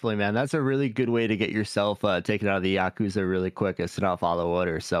 definitely, man. That's a really good way to get yourself taken out of the Yakuza really quick, is to not follow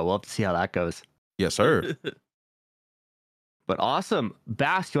orders. So we'll have to see how that goes. Yes, sir. But awesome.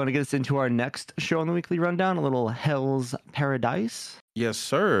 Bass, you want to get us into our next show on the weekly rundown? A little Hell's Paradise? Yes,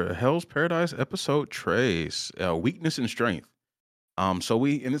 sir. Hell's Paradise episode trace, weakness and strength. So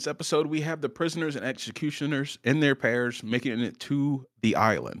we in this episode we have the prisoners and executioners in their pairs making it to the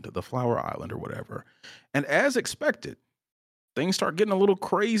island, the Flower Island or whatever. And as expected, things start getting a little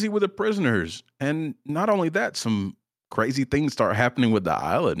crazy with the prisoners. And not only that, some crazy things start happening with the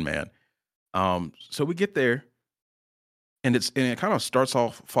island, man. So we get there, and it kind of starts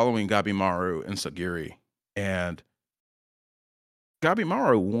off following Gabimaru and Sagiri. And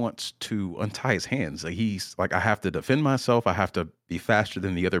Gabimaru wants to untie his hands. Like he's like, I have to defend myself. I have to be faster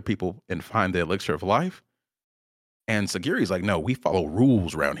than the other people and find the elixir of life. And Sagiri's like, no, we follow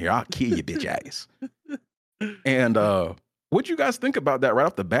rules around here. I'll kill you, bitch ass. And what'd you guys think about that right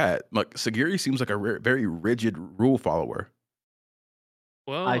off the bat? Like Sagiri seems like a very rigid rule follower.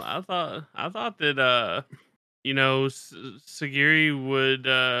 Well, I thought that Sagiri would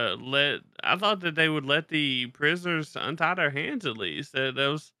let. I thought that they would let the prisoners untie their hands at least. That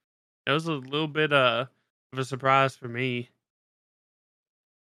was a little bit of a surprise for me.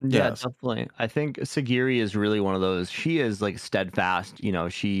 Yeah, Yes. definitely. I think Sagiri is really one of those. She is like steadfast.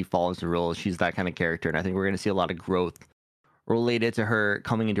 She follows the rules. She's that kind of character. And I think we're going to see a lot of growth related to her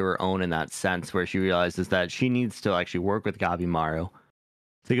coming into her own in that sense, where she realizes that she needs to actually work with Gabimaru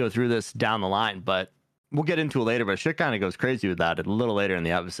to go through this down the line. But we'll get into it later. But shit kind of goes crazy with that a little later in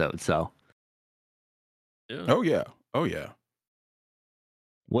the episode. So, Yeah. Oh yeah. Oh yeah.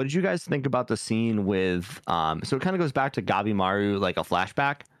 what did you guys think about the scene with? So it kind of goes back to Gabimaru, like a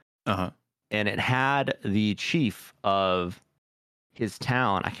flashback, Uh-huh. and it had the chief of his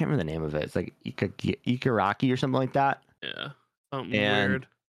town. I can't remember the name of it. It's like Ikaraki or something like that. Yeah. Something And weird.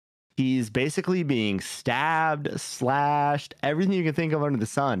 he's basically being stabbed, slashed, everything you can think of under the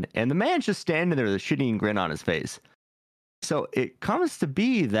sun. And the man's just standing there with a shitty grin on his face. So it comes to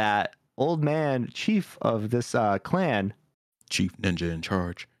be that old man, chief of this clan, Chief Ninja in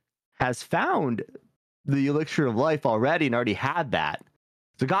charge. has found the elixir of life already and already had that.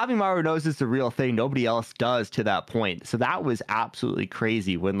 So Gabimaru knows it's the real thing. Nobody else does to that point. So that was absolutely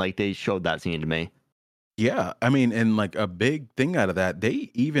crazy when like they showed that scene to me. Yeah, I mean, and like a big thing out of that,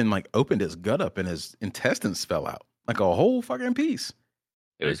 they even like opened his gut up and his intestines fell out, like a whole fucking piece.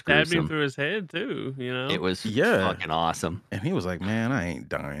 It They was stabbed him gruesome. through his head too. You know. It was Yeah. fucking awesome. And he was like, "Man, I ain't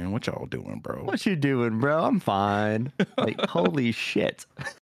dying. What y'all doing, bro?" What you doing, bro? I'm fine. Like, holy shit.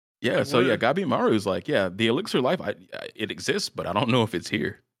 Yeah, Like, so what yeah, if- Gabimaru's like, yeah, the elixir of life, it exists, but I don't know if it's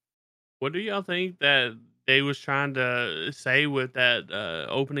here. What do y'all think that they was trying to say with that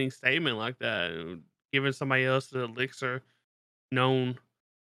opening statement like that, giving somebody else the elixir known?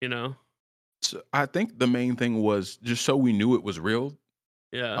 You know. So I think the main thing was just so we knew it was real.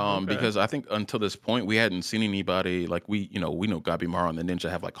 Yeah. Okay. Because I think until this point we hadn't seen anybody like we know Gabimaru and the ninja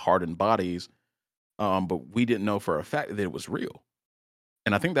have like hardened bodies, but we didn't know for a fact that it was real.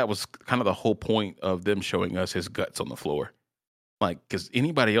 And I think that was kind of the whole point of them showing us his guts on the floor, like because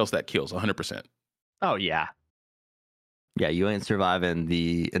anybody else that kills 100%. Oh, yeah. Yeah, you ain't surviving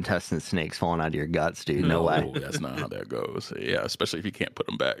the intestine snakes falling out of your guts, dude. No way. That's not how that goes. Yeah, especially if you can't put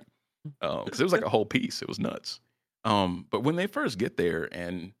them back, because it was like a whole piece. It was nuts. But when they first get there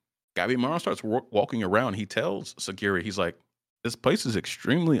and Gabimaru starts walking around, he tells Sagiri, he's like, "This place is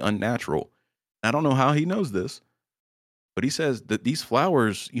extremely unnatural." I don't know how he knows this, but he says that these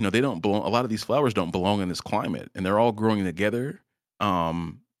flowers, they don't belong. A lot of these flowers don't belong in this climate, and they're all growing together.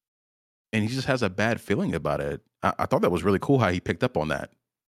 And he just has a bad feeling about it. I thought that was really cool how he picked up on that.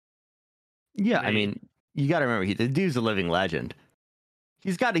 Yeah, I Right. mean, you got to remember, the dude's a living legend.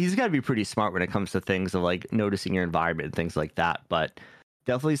 He's got to be pretty smart when it comes to things of like noticing your environment and things like that. But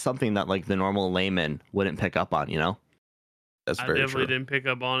definitely something that like the normal layman wouldn't pick up on, you know? That's I very definitely true. didn't pick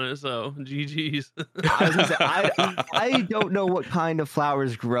up on it, so GG's. I was gonna say, I don't know what kind of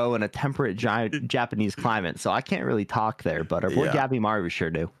flowers grow in a temperate Japanese climate, so I can't really talk there. But our boy Yeah. Gabimaru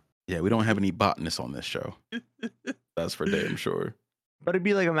sure do. Yeah, we don't have any botanists on this show. That's for damn sure. But it'd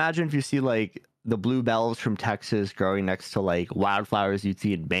be like, imagine if you see like the bluebells from Texas growing next to like wildflowers you'd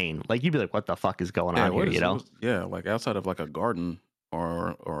see in Maine. Like you'd be like, what the fuck is going on here? You know? Yeah, like outside of like a garden or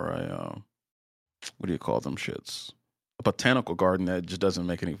a what do you call them shits? A botanical garden that just doesn't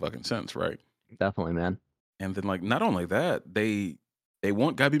make any fucking sense, right? Definitely, man. And then like not only that, they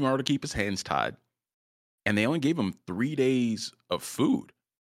want Gabimaru to keep his hands tied, and they only gave him 3 days of food.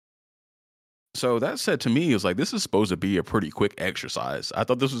 So that said to me, it was like this is supposed to be a pretty quick exercise. I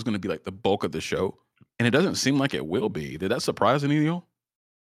thought this was going to be like the bulk of the show, and it doesn't seem like it will be. Did that surprise any of you?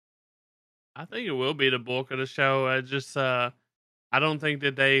 I think it will be the bulk of the show. I don't think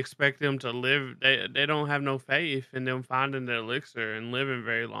that they expect them to live. They don't have no faith in them finding the elixir and living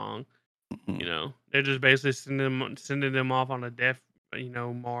very long. Mhm. You know, they're just basically sending them off on a death,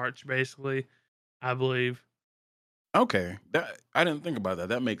 march. Basically, I believe. Okay, that I didn't think about that.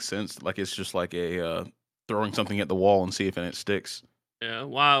 That makes sense. Like it's just like a throwing something at the wall and see if it sticks. Yeah.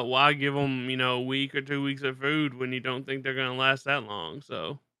 Why give them a week or 2 weeks of food when you don't think they're gonna last that long?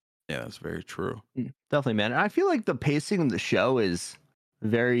 So Yeah, that's very true. Definitely, man. And I feel like the pacing of the show is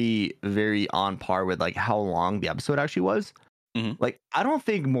very, very on par with like how long the episode actually was. Mhm. Like, I don't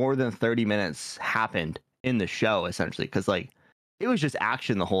think more than 30 minutes happened in the show, essentially, because like it was just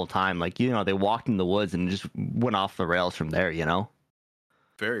action the whole time. Like, they walked in the woods and just went off the rails from there, you know?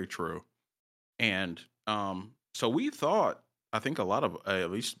 Very true. And so we thought, I think a lot of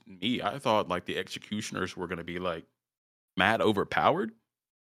at least me, I thought like the executioners were going to be like mad overpowered,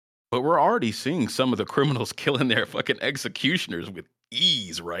 but we're already seeing some of the criminals killing their fucking executioners with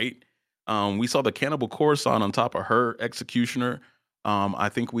ease, right? We saw the cannibal Coruscant on top of her executioner. I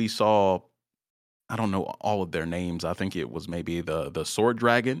think we saw, I don't know all of their names. I think it was maybe the sword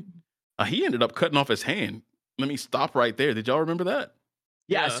dragon. He ended up cutting off his hand. Let me stop right there. Did y'all remember that?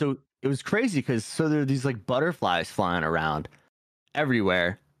 Yeah, Yeah. so it was crazy because there are these like butterflies flying around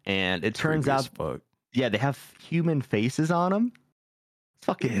everywhere. And it turns Creepy as out fuck. Yeah, they have human faces on them. It's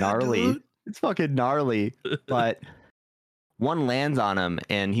fucking Yeah, gnarly. dude. It's fucking gnarly. But one lands on him,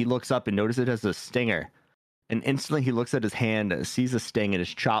 and he looks up and notices it has a stinger. And instantly he looks at his hand and sees a sting and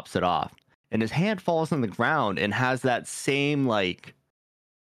just chops it off. And his hand falls on the ground and has that same, like,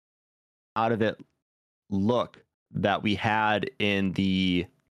 out of it look that we had in the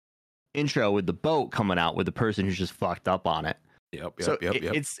intro with the boat coming out with the person who's just fucked up on it. Yep. So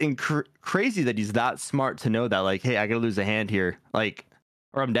it's crazy that he's that smart to know that, like, hey, I gotta lose a hand here, like,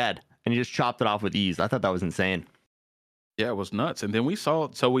 or I'm dead. And he just chopped it off with ease. I thought that was insane. Yeah, it was nuts. And then we saw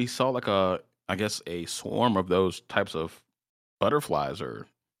like I guess a swarm of those types of butterflies or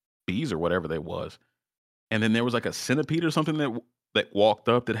bees or whatever they was. And then there was like a centipede or something that walked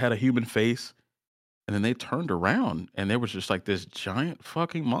up that had a human face. And then they turned around and there was just like this giant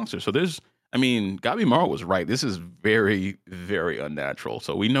fucking monster. So Gabi Mara was right. This is very, very unnatural.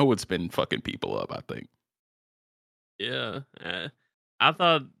 So we know it's been fucking people up, I think. Yeah, I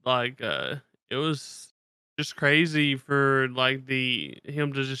thought like it was just crazy for like the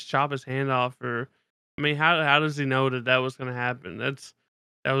him to just chop his hand off. Or I mean, how does he know that was going to happen?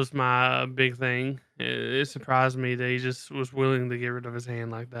 That was my big thing. It surprised me that he just was willing to get rid of his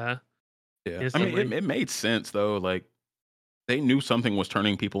hand like that Yeah. I mean, instantly. it made sense though. Like they knew something was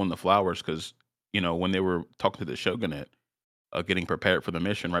turning people into flowers because, when they were talking to the shogunate, getting prepared for the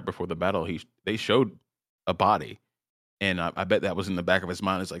mission right before the battle, they showed a body. And I bet that was in the back of his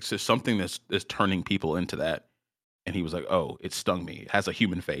mind. It's like so something that's turning people into that. And he was like, "Oh, it stung me. It has a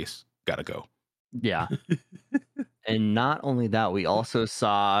human face. Gotta go." Yeah. And not only that, we also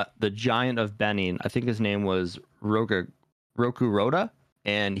saw the Giant of Benin. I think his name was Rokuroda.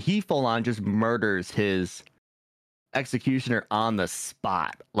 And he full on just murders his executioner on the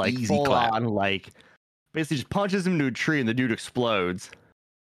spot. Like Easy full clap. on, like basically just punches him into a tree and the dude explodes.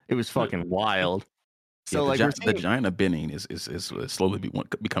 It was fucking wild. So Yeah, like the giant of Benin is slowly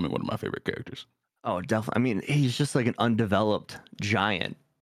becoming one of my favorite characters. oh, definitely. I mean, he's just like an undeveloped giant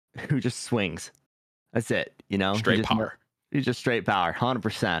who just swings. That's it. Straight power. He's just straight power,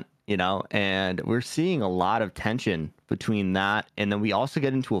 100%. And we're seeing a lot of tension between that, and then we also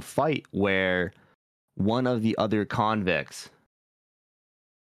get into a fight where one of the other convicts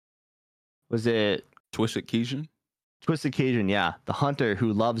was it Twisted Cajun. Twisted Cajun, yeah, the hunter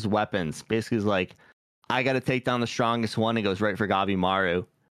who loves weapons, basically is like, I got to take down the strongest one, and goes right for Gabi Maru.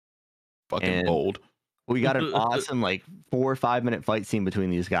 Fucking And bold. we got an awesome like 4 or 5 minute fight scene between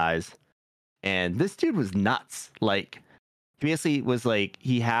these guys. And this dude was nuts. Like, he basically was like,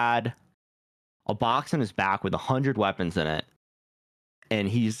 he had a box on his back with 100 weapons in it. And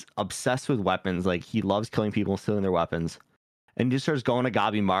he's obsessed with weapons. Like, he loves killing people and stealing their weapons. And he just starts going to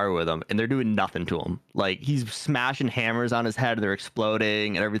Gabi Maru with them. And they're doing nothing to him. Like, he's smashing hammers on his head. They're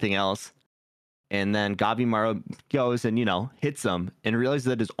exploding and everything else. And then Gabi Maru goes and, hits him and realizes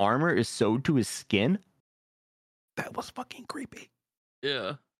that his armor is sewed to his skin. That was fucking creepy.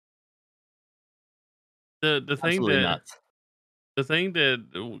 Yeah. The thing Absolutely that nuts. the thing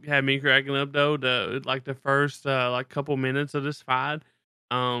that had me cracking up though, the first like couple minutes of this fight,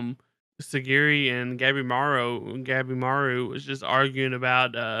 Sagiri and Gabi Maru was just arguing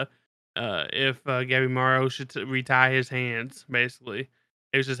about if Gabi Maru should retie his hands. Basically,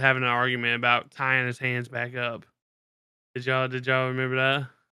 they was just having an argument about tying his hands back up. Did y'all remember that?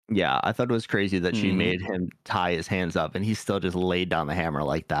 Yeah, I thought it was crazy that she Mhm. made him tie his hands up, and he still just laid down the hammer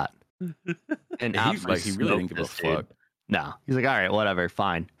like that. And Yeah, he's absolutely like, he really didn't smoked give a this dude. fuck. No, he's like, all right, whatever,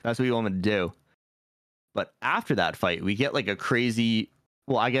 fine. That's what you want me to do. But after that fight, we get like a crazy.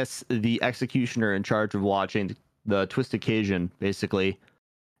 Well, I guess the executioner in charge of watching the Twisted Cajun basically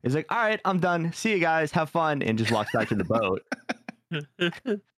is like, all right, I'm done. See you guys, have fun, and just walks back to the boat.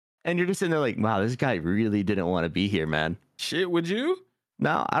 And you're just sitting there like, wow, this guy really didn't want to be here, man. Shit, would you?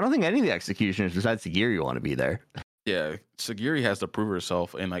 No, I don't think any of the executioners besides Sagiri want to be there. Yeah, Sagiri has to prove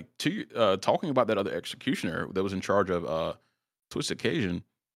herself, and like talking about that other executioner that was in charge of Twisted Cajun,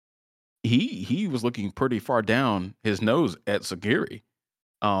 he was looking pretty far down his nose at Sagiri.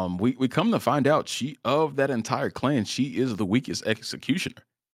 We come to find out of that entire clan, she is the weakest executioner,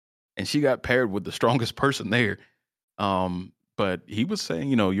 and she got paired with the strongest person there. But he was saying,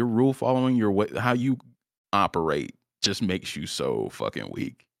 your rule following, your way, how you operate, just makes you so fucking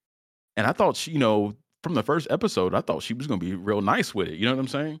weak. And I thought from the first episode, I thought she was gonna be real nice with it. You know what I'm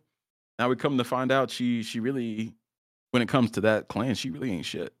saying? Now we come to find out she really, when it comes to that clan, she really ain't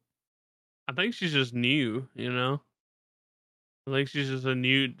shit. I think she's just new. I think she's just the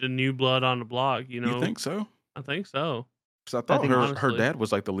new blood on the block. You think so? I think so. Because I I thought think her honestly. dad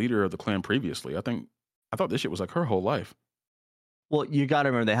was like the leader of the clan previously. I thought this shit was like her whole life. Well, you got to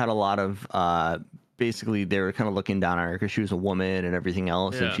remember they had a lot of basically they were kind of looking down on her because she was a woman and everything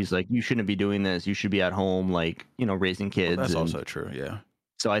else, and Yeah. she's like, you shouldn't be doing this. You should be at home, like, raising Well, kids. that's And also true. Yeah.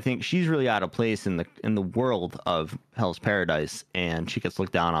 so I think she's really out of place in the world of Hell's Paradise, and she gets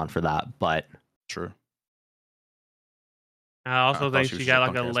looked down on for that. But True. I I also thought think she was she just a got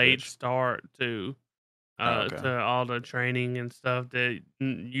like punk a ass late bitch. start Oh, okay. to all the training and stuff that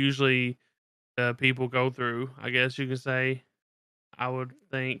usually people go through. I guess you could say. I would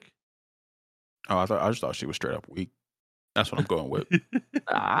think. Oh, I just thought she was straight up weak. That's what I'm going with.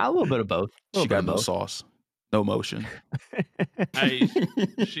 a little bit of both. A She little bit got of no both. sauce, no motion. Hey,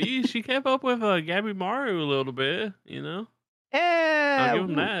 she kept up with Gabby Maru a little bit, you know. I'll give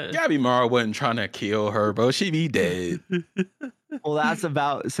him that. Gabby Mara wasn't trying to kill her, bro. She be dead. Well, that's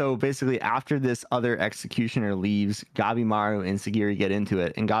about so basically after this other executioner leaves, Gabi Maru and Sagiri get into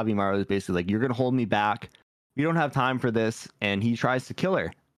it, and Gabi Maru is basically like, "You're gonna hold me back. We don't have time for this," and he tries to kill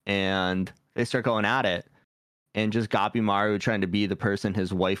her, and they start going at it. And just Gabi Maru trying to be the person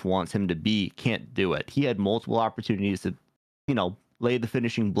his wife wants him to be can't do it. He had multiple opportunities to, lay the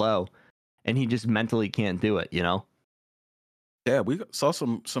finishing blow, and he just mentally can't do it. Yeah, we saw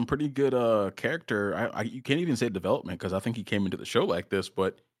some pretty good character. You can't even say development because I think he came into the show like this,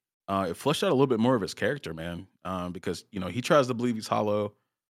 but it fleshed out a little bit more of his character, man. Because he tries to believe he's hollow,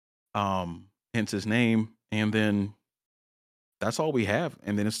 hence his name, and then that's all we have.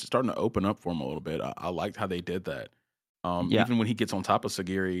 And then it's starting to open up for him a little bit. I liked how they did that. Yeah. Even when he gets on top of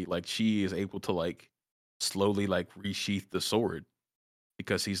Sagiri, like she is able to like slowly like resheath the sword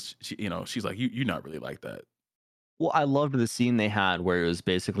because she's like you're not really like that. Well, I loved the scene they had where it was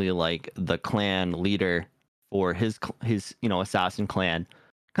basically like the clan leader for his assassin clan,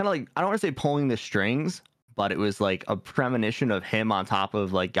 kind of like, I don't want to say pulling the strings, but it was like a premonition of him on top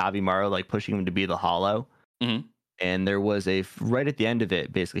of like Gabi Maru, like pushing him to be the hollow. Mhm. And there was right at the end of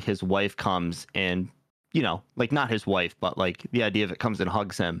it, basically his wife comes and, like not his wife, but like the idea of it comes and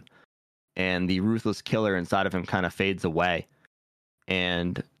hugs him, and the ruthless killer inside of him kind of fades away.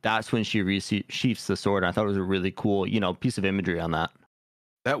 And that's when she sheaths the sword. I thought it was a really cool, piece of imagery on that.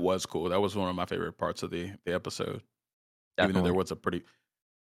 That was cool. That was one of my favorite parts of the episode. Even though there Definitely. was a pretty,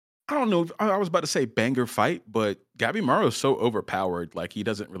 I don't know, I was about to say banger fight, but Gabi Maru is so overpowered, like he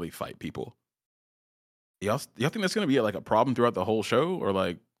doesn't really fight people. Y'all think that's gonna be like a problem throughout the whole show, or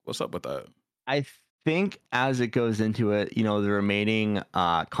like what's up with that? I think as it goes into it, the remaining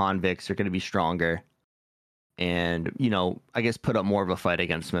convicts are going to be stronger, and I guess put up more of a fight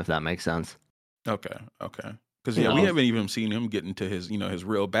against him, if that makes sense. Okay, because You we know. haven't even seen him get into his his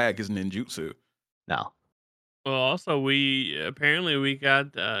real bag, his ninjutsu. No. Well, also we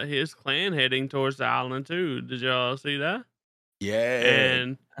got his clan heading towards the island too. Did y'all see that?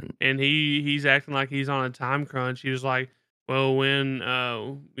 Yeah, And he's acting like he's on a time crunch. He was like, "Well, when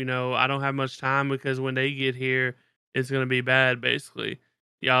I don't have much time because when they get here, it's gonna be bad." Basically,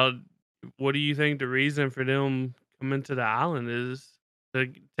 y'all, what do you think the reason for them coming to the island is? To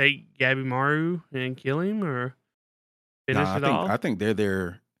take Gabby Maru and kill him, or finish nah, it I off? think they're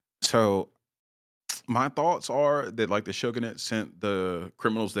there. So my thoughts are that like the shogunate sent the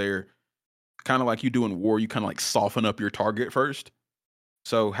criminals there, kind of like you do in war. You kind of like soften up your target first.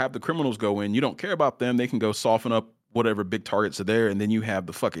 So have the criminals go in. You don't care about them. They can go soften up whatever big targets are there, and then you have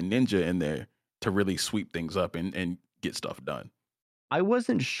the fucking ninja in there to really sweep things up and get stuff done. I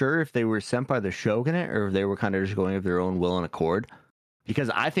wasn't sure if they were sent by the shogunate or if they were kind of just going of their own will and accord,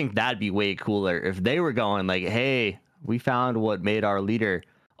 because I think that'd be way cooler if they were going like, "Hey, we found what made our leader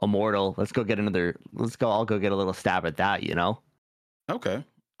immortal. Let's go get another. Let's go. I'll go get a little stab at that." Okay,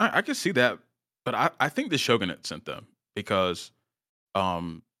 I can see that, but I think the shogunate sent them because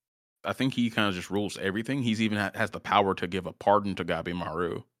um I think he kind of just rules everything. He's even has the power to give a pardon to Gabi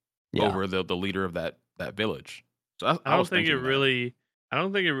Maru Yeah. over the leader of that village. So I I don't was think it thinking that. really. I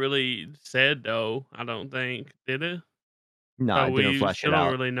don't think it really said though. I don't think did it. No, So it didn't we flesh still it don't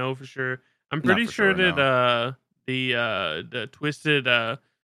out. really know for sure. I'm Not pretty for sure sure, that no. the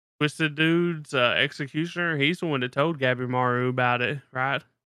twisted dude's executioner, he's the one that told Gabby Maru about it, right?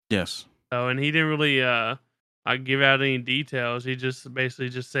 Yes, So and he didn't really like give out any details. He just basically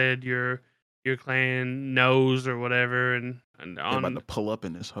just said your clan knows or whatever and they're about to on pull up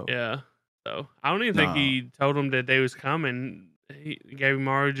in this hole. yeah. So I don't even think Nah, he told him that they was coming. Gabby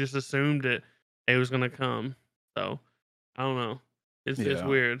Maru just assumed that they was gonna come. So I don't know. It's yeah.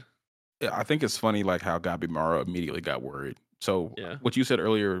 weird. Yeah, I think it's funny like how Gabi Mara immediately got worried. So Yeah. what you said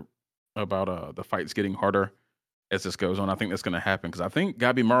earlier about the fights getting harder as this goes on, I think that's going to happen because I think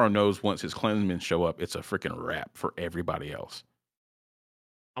Gabi Mara knows once his clansmen show up, it's a freaking wrap for everybody else.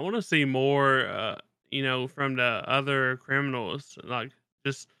 I want to see more, from the other criminals, like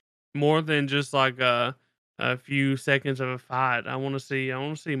just more than just like a few seconds of a fight. I want to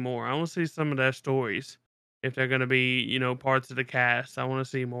see more. I want to see some of their stories. If they're gonna be, parts of the cast, I want to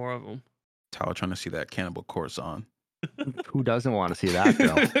see more of them. Tyler trying to see that cannibal corpse on. Who doesn't want to see that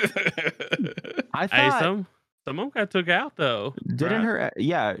film? I Hey, thought some of them got took out though, didn't right?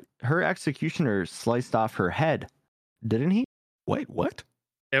 her executioner sliced off her head, didn't he? Wait, what?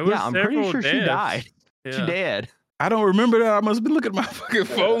 There was Yeah, I'm pretty several sure she died. deaths. She Yeah. did. I don't remember that. I must have been looking at my fucking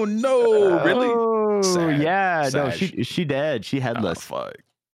phone. No, really? Oh Sad. yeah, no, Sad. she dead. She Oh, headless. fuck.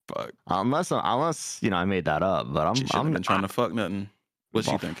 Unless I made that up, but She shouldn't have been trying to fuck nothing. What's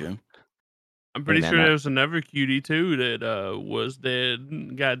she Well, thinking? I'm pretty man, sure there was another cutie too that was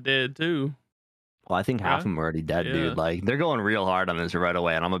dead, got dead too. Well, I think half of Right? them are already dead, Yeah. dude. Like they're going real hard on this right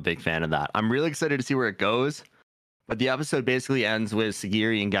away, and I'm a big fan of that. I'm really excited to see where it goes. But the episode basically ends with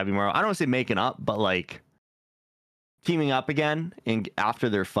Sagiri and Gabby Morrow. I don't want to say making up, but like teaming up again and after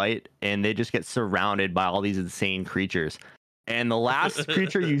their fight, and they just get surrounded by all these insane creatures. And the last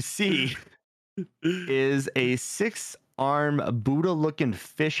creature you see is a 6-arm Buddha-looking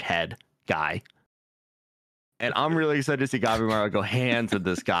fish head guy. And I'm really excited to see Gabby Morrow go hands with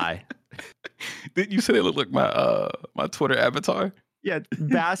this guy. Did you say it looked like my Twitter avatar? Yeah,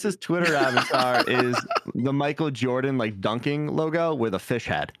 Bass's Twitter avatar is the Michael Jordan like dunking logo with a fish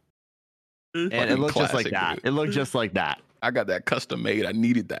head. And it Fucking looked just like classic, that. dude. It looked just like that. I got that custom made. I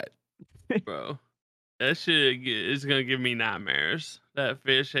needed that. Bro, that shit is gonna give me nightmares. That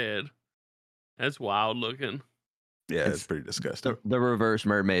fish head, that's wild looking. Yeah, It's it's pretty disgusting. The reverse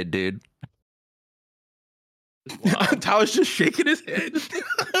mermaid, dude. It's wild. Tyler's just shaking his head.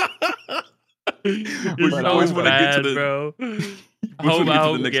 It's But so always wanna bad, get to the- bro. I hope I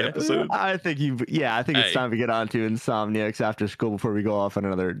hope the next yeah. episode. I think I think it's Hey. time to get on to Insomniacs after school before we go off on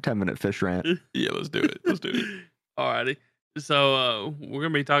another 10-minute fish rant. Yeah, let's do it. Let's do it. Alrighty. So we're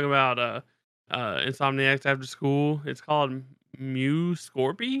gonna be talking about Insomniacs after school. It's called Mew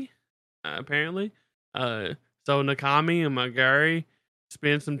Scorpy, apparently. So Nakami and Magari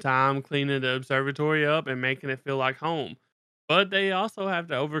spend some time cleaning the observatory up and making it feel like home. But they also have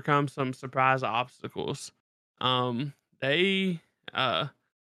to overcome some surprise obstacles. They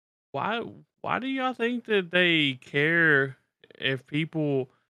why do y'all think that they care if people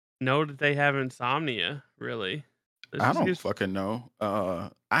know that they have insomnia, really? Let's I just don't get- fucking know. I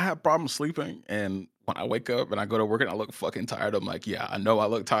have problems sleeping, and when I wake up and I go to work and I look fucking tired, I'm like, yeah, I know I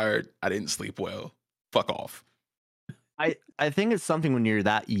look tired. I didn't sleep well. Fuck off. I think it's something when you're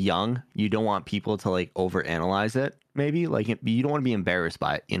that young, you don't want people to like overanalyze it. Maybe like you don't want to be embarrassed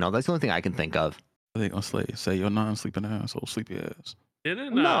by it. You know, that's the only thing I can think of. They gonna say your non-sleeping asshole, sleepy ass.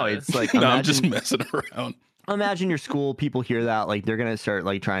 Didn't No, it's like No, I'm just imagine, messing around. imagine your school people hear that like they're gonna start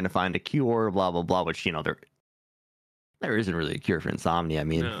like trying to find a cure, blah blah blah. Which there isn't really a cure for insomnia. I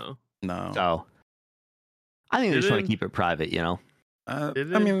mean, no. No, so I think they just want to Didn't- keep it private. You know. I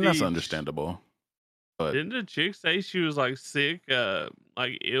Didn't mean that's the- understandable. But Didn't the chick say she was like sick,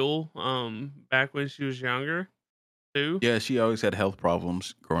 like ill, back when she was younger, too? yeah, she always had health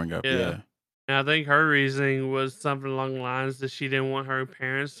problems growing up. Yeah. Yeah. And I think her reasoning was something along the lines that she didn't want her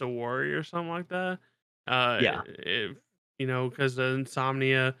parents to worry or something like that. Yeah. If because the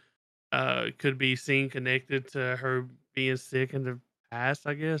insomnia could be seen connected to her being sick in the past.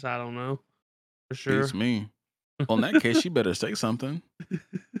 I guess I don't know for sure. Beats me. Well, in that case, she better say something.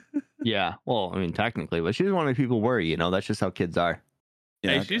 Yeah. Well, I mean, technically, but she doesn't want to make people worry. You know, that's just how kids are.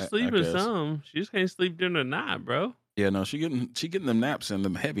 Yeah, Hey, she's I sleeping guess. some. She just can't sleep during the night, bro. Yeah, no, she getting them naps and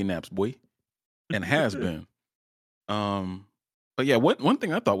them heavy naps, boy, and has been. But yeah, one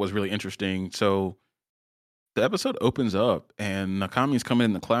thing I thought was really interesting. So the episode opens up and Nakami's coming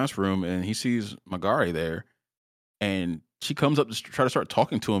in the classroom and he sees Magari there, and she comes up to try to start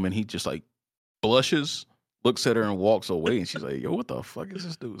talking to him, and he just like blushes, looks at her, and walks away. And she's like, "Yo, what the fuck is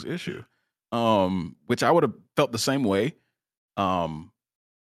this dude's issue?" Which I would have felt the same way.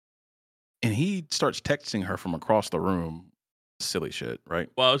 And he starts texting her from across the room. Silly shit, right?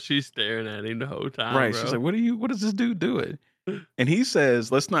 While she's staring at him the whole time, Right. bro. She's like, what is this dude doing? And he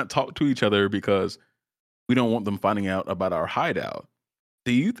says, let's not talk to each other because we don't want them finding out about our hideout.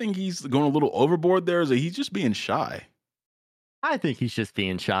 Do you think he's going a little overboard there? Or is he just being shy? I think he's just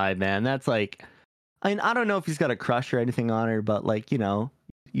being shy, man. That's like, I mean, I don't know if he's got a crush or anything on her, but like,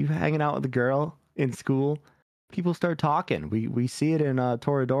 you hanging out with a girl in school, people start talking. We see it in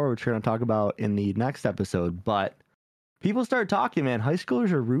Toradora, which we're going to talk about in the next episode, but people start talking, man. High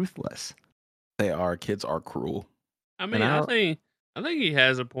schoolers are ruthless. They are. Kids are cruel. I mean, I I don't- think he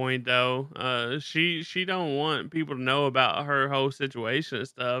has a point though. She don't want people to know about her whole situation and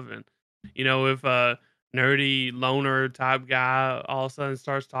stuff, and if nerdy loner type guy all of a sudden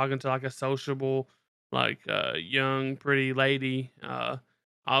starts talking to like a sociable, like young pretty lady.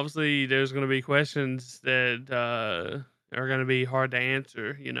 Obviously there's going to be questions that are going to be hard to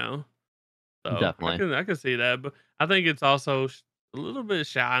answer, you know. So Definitely. I can see that, but I think it's also a little bit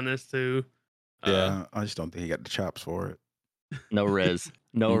shyness too. Uh, Yeah, I just don't think he got the chops for it. No Riz.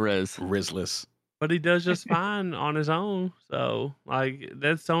 No Riz. Rizless. but he does just fine on his own. So like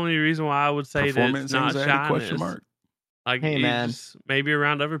that's the only reason why I would say that it's Performance not anxiety question shyness. mark? Like Hey, it's man. just maybe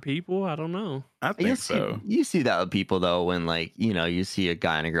around other people. I don't know. I think so. You see that with people though, when like, you see a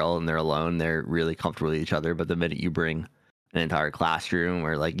guy and a girl and they're alone, they're really comfortable with each other. But the minute you bring an entire classroom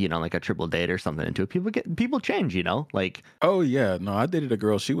or like, like a triple date or something into it, people change, like Oh yeah, no, I dated a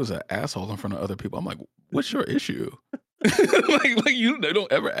girl. She was an asshole in front of other people. I'm like, what's your issue? like they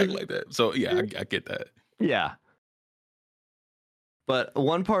don't ever act like that. So yeah, I get that. yeah. But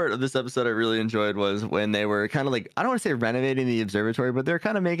one part of this episode I really enjoyed was when they were kind of like, I don't want to say renovating the observatory, but they're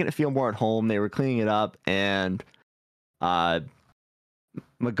kind of making it feel more at home. They were cleaning it up, and Magari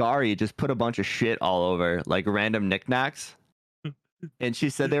just put a bunch of shit all over, like random knickknacks. And she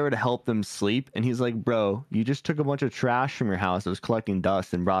said they were to help them sleep. And he's like, bro, you just took a bunch of trash from your house that was collecting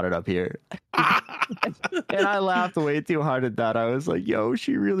dust and brought it up here. And I laughed way too hard at that. I was like, yo,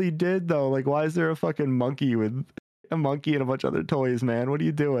 she really did, though. Like, why is there a fucking monkey with a monkey and a bunch of other toys, man? What are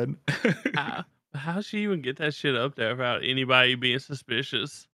you doing? How'd she even get that shit up there without anybody being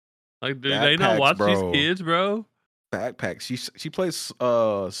suspicious? Like, do they Backpacks, not watch these bro. kids, bro? Backpack. She plays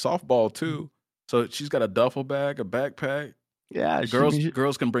softball too. So she's got a duffel bag, a backpack. Yeah,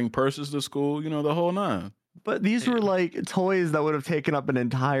 Girls can bring purses to school, the whole nine. But these were like toys that would have taken up an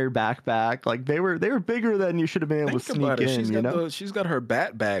entire backpack. Like they were bigger than you should have been able to sneak in. She's got her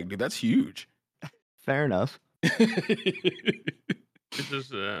bat bag, dude. That's huge. Fair enough. It's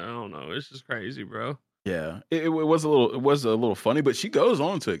just I don't know. It's just crazy, bro. Yeah, it was a little funny, but she goes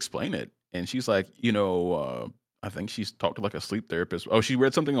on to explain it, and she's like, I think she's talked to like a sleep therapist. Oh, she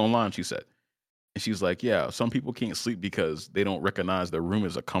read something online. She said, and she's like, yeah, some people can't sleep because they don't recognize their room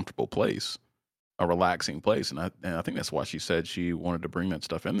as a comfortable place, a relaxing place, and I think that's why she said she wanted to bring that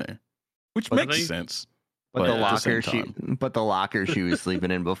stuff in there, which makes sense. But the locker she was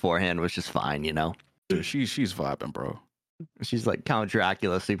sleeping in beforehand was just fine, Dude, she's vibing, bro. She's like Count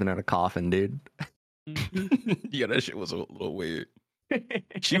Dracula sleeping in a coffin, dude. Yeah, that shit was a little weird.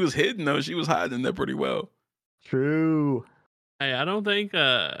 She was hidden though. She was hiding in there pretty well. True. Hey, I don't think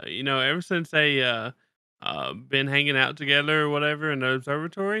ever since they been hanging out together or whatever in the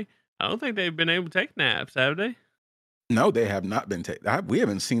observatory, I don't think they've been able to take naps, have they? No, they have not been taken. We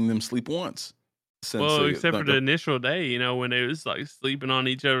haven't seen them sleep once. Since Except for the initial day, when they was like sleeping on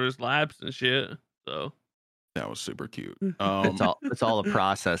each other's laps and shit. So that was super cute. It's all a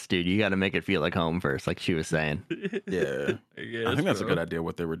process, dude. You got to make it feel like home first, like she was saying. Yeah, I think that's a good idea.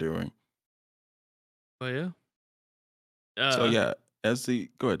 What they were doing. Oh yeah. So yeah,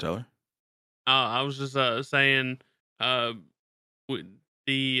 go ahead, Tyler. I was just saying,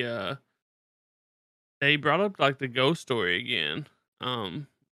 they brought up like the ghost story again,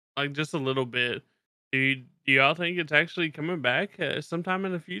 like just a little bit. Do y'all think it's actually coming back sometime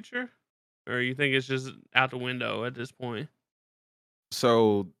in the future, or you think it's just out the window at this point?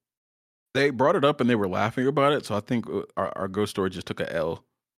 So they brought it up and they were laughing about it. So I think our ghost story just took a L,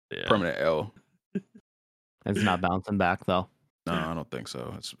 permanent L. It's not bouncing back though. No, I don't think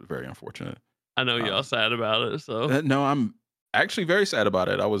so. It's very unfortunate. I know y'all sad about it. So no, I'm actually very sad about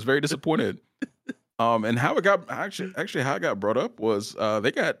it. I was very disappointed. And how it got actually how it got brought up was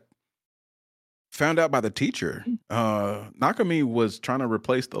they got found out by the teacher. Nakami was trying to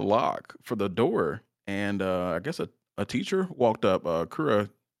replace the lock for the door, and I guess a teacher walked up, Kura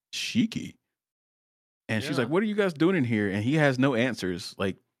Shiki, and she's like, "What are you guys doing in here?" And he has no answers.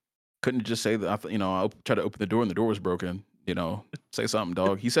 Like, couldn't just say that. I tried to open the door and the door was broken. Say something,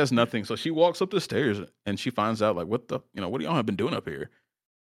 dog. He says nothing. So she walks up the stairs and she finds out like, what do y'all have been doing up here?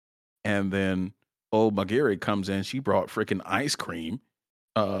 And then old Magiri comes in. She brought freaking ice cream.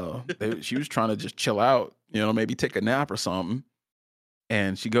 She was trying to just chill out, maybe take a nap or something.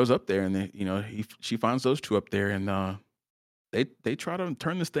 And she goes up there and she finds those two up there and they try to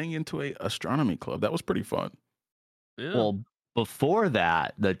turn this thing into a astronomy club. That was pretty fun. Yeah. Well, before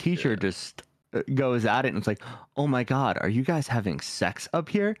that, the teacher just goes at it and it's like, oh my god, are you guys having sex up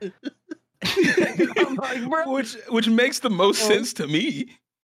here? I'm like, bro. Which makes the most sense to me.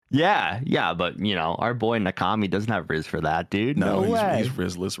 Yeah, but our boy Nakami doesn't have Riz for that, dude. No way. He's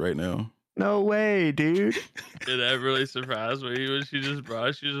Rizless right now. No way, dude. That really surprised me when she just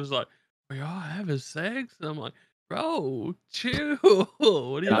was like, are y'all having sex? And I'm like, Bro, chill.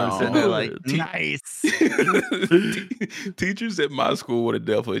 What are And I'm you sitting there like, doing? nice. Teachers at my school would have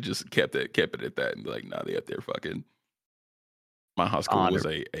definitely just kept it at that and be like, nah, they up there fucking. My high school was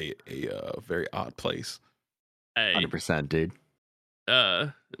a very odd place. Hey, 100%, dude.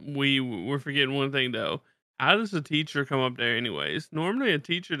 we're forgetting one thing though. How does a teacher come up there anyways? Normally a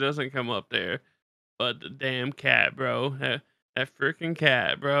teacher doesn't come up there, but the damn cat, bro. That freaking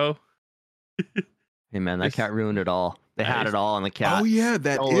cat, bro. Hey, man, that It's, cat ruined it all. They had it's it all, and the cat Oh yeah,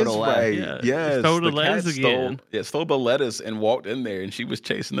 that stole it is away. right. Yeah, it Yes, stole the the cat lettuce again. stole the lettuce and walked in there, and she was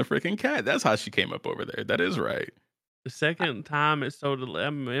chasing the freaking cat. That's how she came up over there. That is right. The second time it stole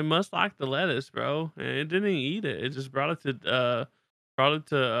it must like the lettuce, bro. And it didn't eat it. It just brought it to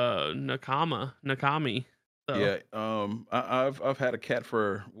Nakami. So Yeah. I've had a cat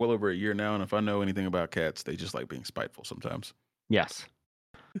for well over a year now, and if I know anything about cats, they just like being spiteful sometimes. Yes.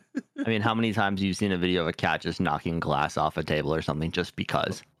 I mean, how many times have you seen a video of a cat just knocking glass off a table or something just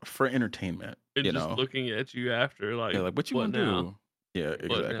because? For entertainment, it's you just know. looking at you after like, Yeah, like what you what want to now? do? Yeah, What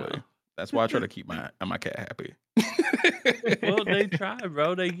exactly. now? That's why I try to keep my cat happy. Well, they try,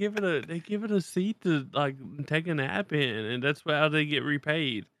 bro. They give it a seat to like take a nap in, and that's how they get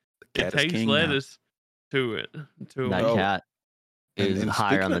repaid. It Cat is takes king now. lettuce to it to That Oh, cat is and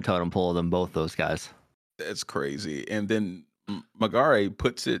higher on speaking the of totem pole than both those guys. that's crazy. And then Magare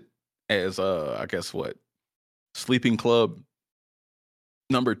puts it as I guess what sleeping club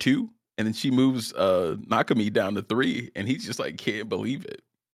number 2, and then she moves Nakami down to 3, and he's just like can't believe it.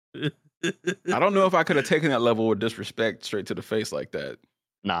 I don't know if I could have taken that level of disrespect straight to the face like that.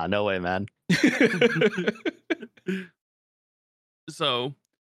 Nah, no way, man. So,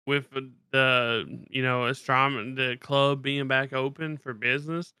 with the astronomy, the club being back open for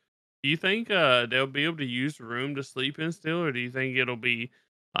business, do you think they'll be able to use the room to sleep in still, or do you think it'll be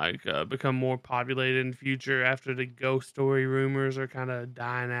like become more populated in the future after the ghost story rumors are kind of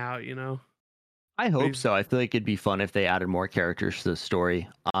dying out? I hope so. I feel like it'd be fun if they added more characters to the story.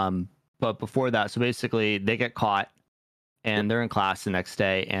 But before that, so basically they get caught and they're in class the next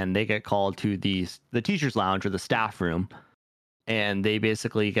day and they get called to the teacher's lounge or the staff room, and they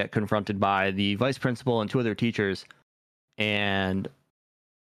basically get confronted by the vice principal and 2 other teachers, and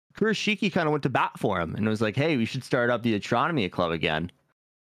Kurashiki kind of went to bat for him and was like, "Hey, we should start up the astronomy club again."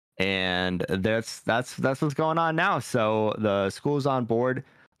 And that's what's going on now. So the school's on board.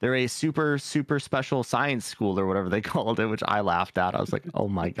 They're a super special science school or whatever they called it, which I laughed at. I was like, "Oh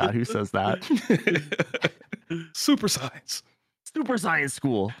my god, who says that?" Super science. Super science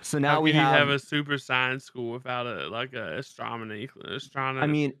school. So now How we can you have have. a super science school without a astronomy, I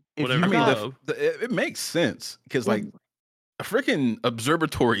mean, if whatever you I mean, got club? it makes sense because like a freaking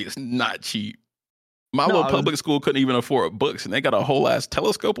observatory is not cheap. My No, little I was- public school couldn't even afford books, and they got a whole ass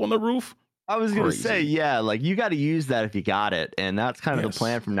telescope on the roof. I was gonna say, Crazy. yeah, like you got to use that if you got it, and that's kind of the Yes.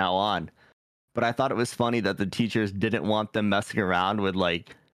 plan from now on. But I thought it was funny that the teachers didn't want them messing around with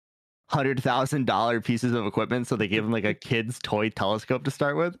like $100,000 pieces of equipment, so they gave them like a kid's toy telescope to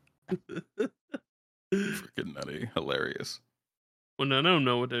start with. Freaking nutty, hilarious. Well, none of them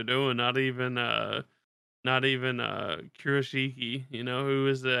know what they're doing. Not even Kurashiki, who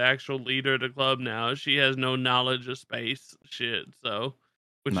is the actual leader of the club now. She has no knowledge of space shit. So,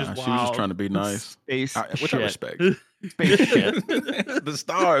 which is Nah, wild. she was just trying to be nice, Space which I shit. respect. Space shit. The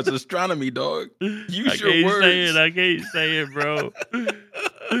stars, astronomy, dog. Use your can't words. say it. I can't say it, bro.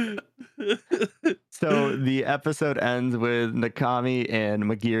 So the episode ends with Nakami and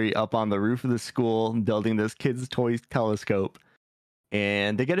Magiri up on the roof of the school building this kid's toy telescope,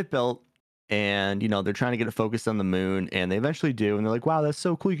 and they get it built. And they're trying to get it focused on the moon, and they eventually do. And they're like, "Wow, that's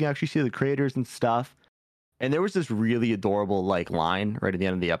so cool! You can actually see the craters and stuff." And there was this really adorable like line right at the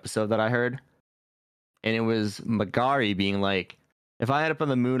end of the episode that I heard, and it was Magari being like, "If I end up on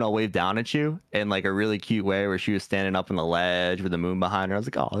the moon, I'll wave down at you," in like a really cute way where she was standing up on the ledge with the moon behind her. I was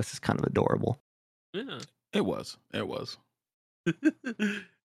like, "Oh, this is kind of adorable." Yeah. It was.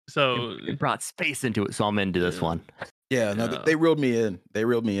 So It brought space into it, so I'm into this Yeah. one. Yeah, no, Yeah. they reeled me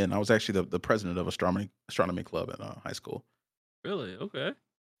in. I was actually the president of astronomy club in high school. really, okay.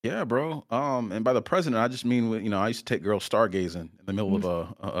 Yeah, bro. And by the president, I just mean I used to take girls stargazing in the middle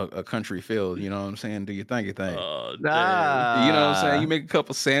of a country field. You know what I'm saying? Do your thing. Oh, damn. You know what I'm saying? Ah. You make a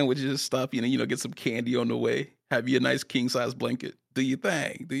couple sandwiches, stuff. Get some candy on the way. Have you a nice king size blanket. Do your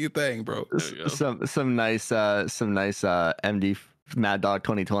thing, bro. There we go. Some nice MD Mad Dog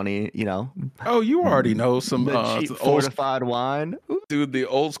 2020. Oh, you already know some the cheap old fortified wine. Ooh. dude, the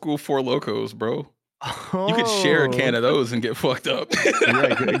old school Four Locos, bro. You could share a can of those and get fucked up.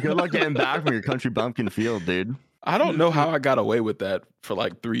 Yeah, good luck getting back from your country bumpkin field, dude. I don't know how I got away with that for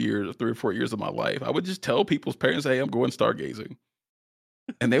like 3 or 4 years of my life. I would just tell people's parents, "Hey, I'm going stargazing,"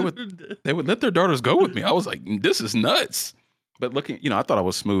 and they would let their daughters go with me. I was like, "This is nuts." But I thought I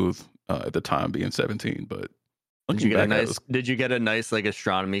was smooth at the time, being 17. But Did you looking get a back at it, nice? Did you get a nice like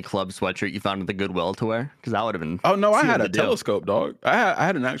astronomy club sweatshirt you found at the Goodwill to wear? Because that would have been oh no, I seal had the a deal. telescope, dog. I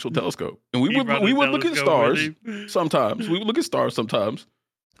had an actual telescope, and we He would brought we a would look at telescope with stars him. sometimes. We would look at stars sometimes.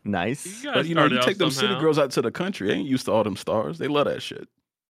 You Nice. gotta But start you it off take them city somehow. girls out to the country. They ain't used to all them stars. They love that shit.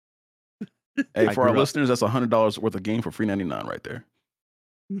 Hey, I for our grew up. listeners, that's $100 worth of game for free 99 right there.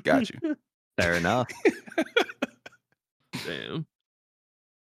 Got you. Fair enough. Damn.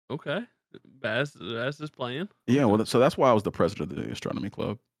 Okay. Bass is playing. Yeah, Okay. well, so that's why I was the president of the astronomy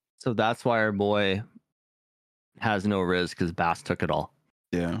club. So that's why our boy has no riz because Bass took it all.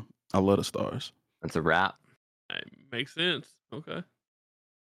 Yeah, I love the stars. That's a wrap. Hey, makes sense. Okay.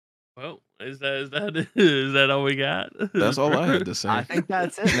 Well, is that is that all we got? That's all I had to say. I think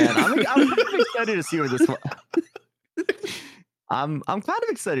that's it, man. I'm kind of excited to see where this one. I'm kind of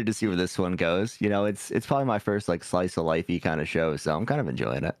excited to see where this one goes. It's probably my first like slice of lifey kind of show, so I'm kind of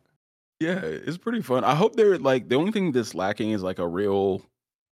enjoying it. Yeah, it's pretty fun. I hope they're like the only thing that's lacking is like a real,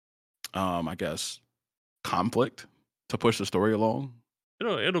 I guess, conflict to push the story along.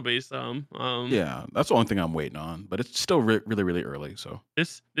 It'll be some. Yeah, that's the only thing I'm waiting on. But it's still really really early. So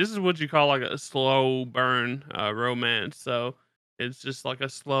This is what you call like a slow burn romance. So it's just like a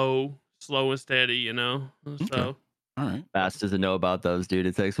slow and steady, you know. okay, So all right, Bass doesn't know about those, dude.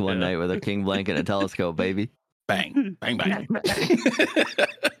 It takes one yeah. night with a king blanket and a telescope, baby. bang bang bang.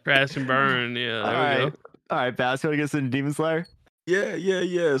 Crash and burn. Yeah, there we go. All right, Bass. You want to get some Demon Slayer?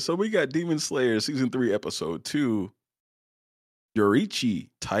 Yeah. So we got Demon Slayer season 3, episode 2, Yorichi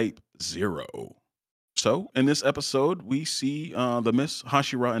Type 0. So in this episode, we see the Miss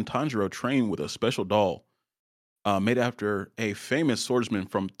Hashira and Tanjiro train with a special doll made after a famous swordsman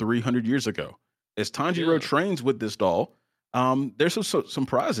from 300 years ago. As Tanjiro Yeah. trains with this doll, there's some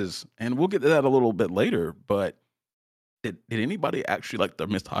prizes, and we'll get to that a little bit later. But did anybody actually like the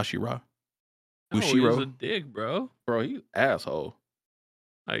Miss Hashira? Oh, he's a Ushiro? dick, bro. Bro, he's asshole.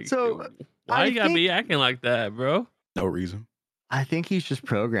 Like, So, why I you gotta be think- acting like that, bro? No reason. I think he's just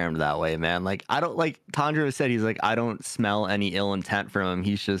programmed that way, man. Like, I don't like Tanjiro said he's like, I don't smell any ill intent from him.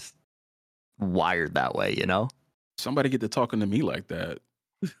 He's just wired that way, you know? Somebody get to talking to me like that.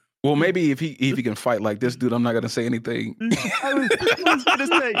 Well, maybe if he can fight like this dude, I'm not gonna say anything. I was gonna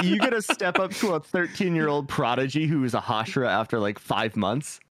say, you gonna step up to a 13-year-old prodigy who is a Hashira after like 5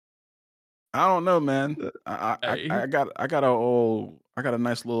 months? I don't know, man. I Hey. got a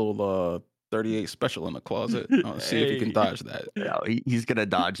nice little 38 special in the closet. I'll see if he can Hey. dodge that. No, he's gonna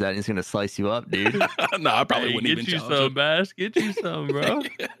dodge that and he's gonna slice you up, dude. No, I probably Hey, wouldn't get even you challenge some, him. Bass. Get you some, bro.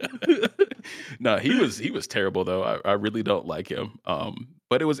 No, he was terrible though. I really don't like him.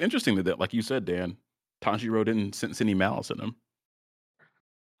 But it was interesting that, like you said, Dan, Tanjiro didn't sense any malice in him.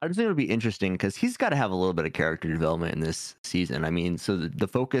 I just think it would be interesting because he's got to have a little bit of character development in this season. I mean, so the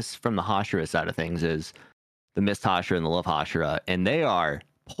focus from the Hashira side of things is the Mist Hashira and the Love Hashira, and they are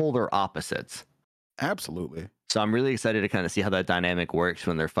polar opposites. Absolutely. So I'm really excited to kind of see how that dynamic works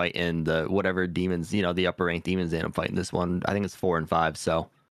when they're fighting the whatever demons, the upper ranked demons they end up fighting this one. I think it's 4 and 5. So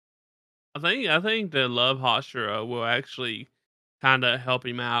I think the Love Hashira will actually kind of help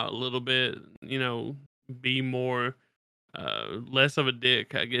him out a little bit. Be more less of a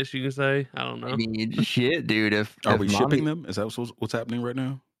dick, I guess you can say. I don't know. I mean, shit, dude. If Are if we mommy, shipping them? Is that what's happening right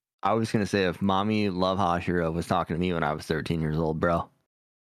now? I was gonna say if mommy Love Hashira was talking to me when I was 13 years old, bro,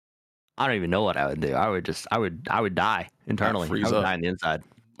 I don't even know what I would do. I would die internally. freeze I would up. die on the inside.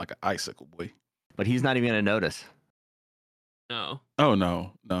 Like an icicle boy. But he's not even gonna notice. No. Oh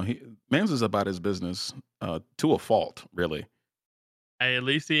no. Mans is about his business to a fault, really. Hey, at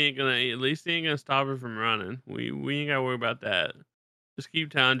least he ain't gonna stop her from running. We ain't gotta worry about that. Just keep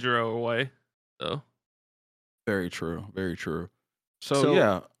Tanjiro away. So Very true. Very true. So So-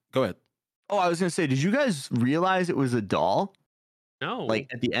 yeah, go ahead. Oh, I was gonna say, did you guys realize it was a doll? no. Like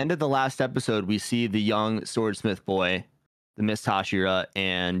at the end of the last episode, we see the young swordsmith boy, the Mist Hashira,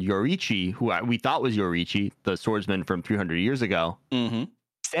 and Yorichi, who we thought was Yorichi, the swordsman from 300 years ago, Mm-hmm.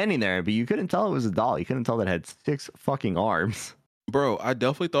 standing there, but you couldn't tell it was a doll. You couldn't tell that it had 6 fucking arms. Bro, I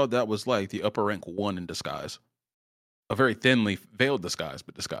definitely thought that was like the upper rank one in disguise. A very thinly veiled disguise,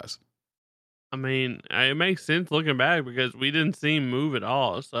 but disguise. I mean, it makes sense looking back because we didn't see him move at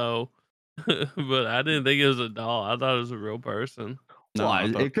all. So, but I didn't think it was a doll. I thought it was a real person. No, Why?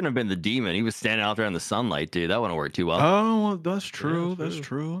 I thought. It couldn't have been the demon. He was standing out there in the sunlight, dude. That wouldn't work too well. Oh, well, that's Yeah, true. that's That's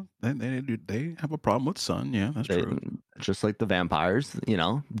true. true. They have a problem with sun. Yeah, that's They, true. just like the vampires,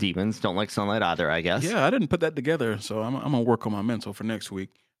 demons don't like sunlight either, I guess. Yeah, I didn't put that together, so I'm gonna work on my mental for next week.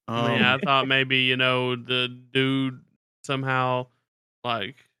 I mean, I Um, thought maybe, the dude somehow,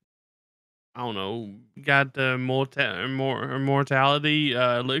 like, I don't know, got the immortality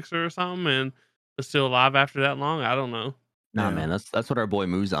elixir or something and was still alive after that long. I don't know. Nah, yeah. man, that's what our boy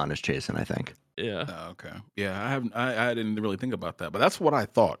Muzan is chasing, I think. Yeah. Oh, okay. Yeah, I haven't. I didn't really think about that, but that's what I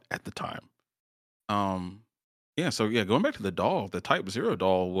thought at the time. Um, yeah. So yeah, going back to the doll, the Type Zero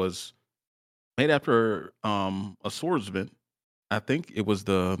doll was made after a swordsman. I think it was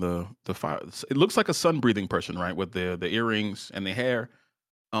the fire. It looks like a sun breathing person, right? With the earrings and the hair.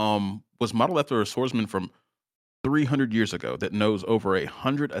 Was modeled after a swordsman from 300 years ago that knows over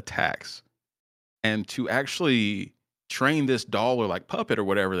 100 attacks, and to actually train this doll or like puppet or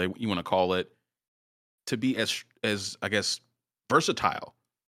whatever you want to call it to be as I guess versatile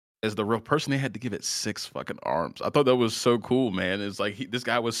as the real person, they had to give it 6 fucking arms. I thought that was so cool, man. It's like this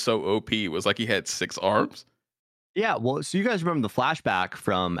guy was so OP. It was like he had 6 arms. Yeah, well, so you guys remember the flashback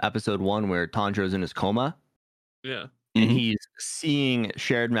from episode 1 where Tanjiro's in his coma Yeah. and Mhm. he's seeing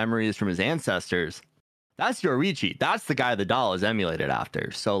shared memories from his ancestors? That's Yoriichi. That's the guy the doll is emulated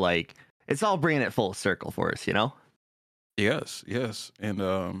after. So, like, it's all bringing it full circle for us, Yes, yes.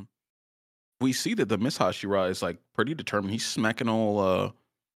 And we see that the Miss Hashira is like pretty determined. He's smacking old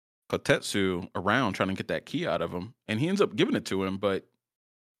Kotetsu around trying to get that key out of him, and he ends up giving it to him. But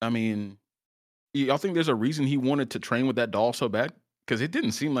I mean, y'all think there's a reason he wanted to train with that doll so bad? Because it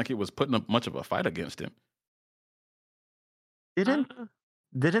didn't seem like it was putting up much of a fight against him. Didn't Uh,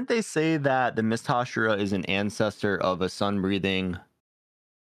 didn't they say that the Mistashira is an ancestor of a sun breathing,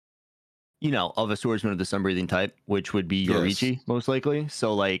 of a swordsman of the sun breathing type, which would be Yes, Yoriichi, most likely?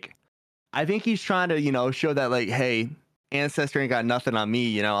 So, like, I think he's trying to, show that, like, hey, ancestor ain't got nothing on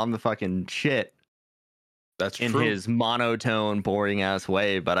me, I'm the fucking shit that's in true. his monotone, boring ass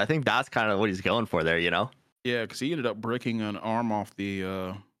way. But I think that's kind of what he's going for there, Yeah, because he ended up breaking an arm off of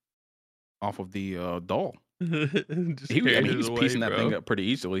the doll. just I carried mean, he it was away, piecing that thing bro. up pretty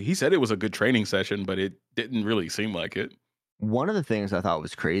easily. He said it was a good training session, but it didn't really seem like it. One of the things I thought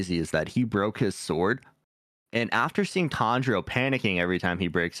was crazy is that he broke his sword. And after seeing Tanjiro panicking every time he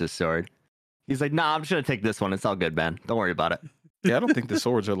breaks his sword, he's like, nah, I'm just going to take this one. It's all good, man. Don't worry about it. Yeah, I don't think the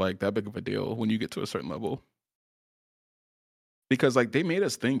swords are like that big of a deal when you get to a certain level. Because like they made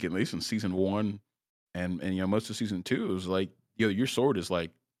us think, at least in season 1 and most of season 2, it was like, your sword is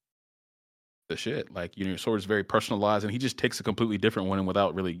like the shit. Like, your sword is very personalized, and he just takes a completely different one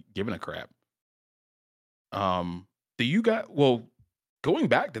without really giving a crap. Do you got well, going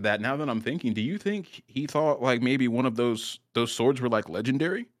back to that, now that I'm thinking, do you think he thought like maybe one of those swords were like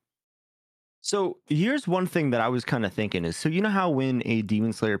legendary? So here's one thing that I was kind of thinking is, so you know how when a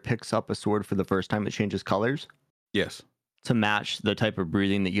demon slayer picks up a sword for the first time, it changes colors Yes. to match the type of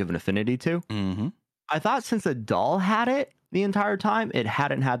breathing that you have an affinity to? Mm-hmm. I thought since a doll had it the entire time, it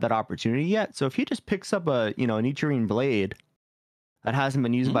hadn't had that opportunity yet. So if he just picks up an Ichirine blade that hasn't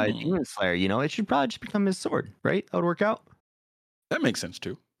been used by a Mm. demon slayer, it should probably just become his sword, right? That would work out. That makes sense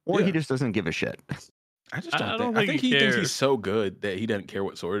too. Or he Yeah. just doesn't give a shit. I just I don't don't think. I think think he he thinks he's cares. so good that he doesn't care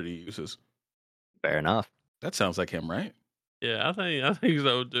what sword he uses. Fair enough. That sounds like him, right? Yeah, I think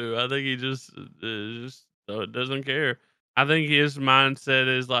so too. I think he just doesn't care. I think his mindset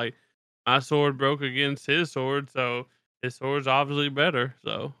is like my sword broke against his sword, so his sword's obviously better.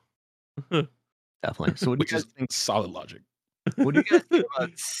 So Definitely. So what do you Which guys is think? solid logic. What do you guys think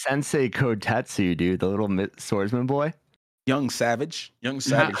about Sensei Kotetsu, dude? The little swordsman boy. Young savage. Young Ha-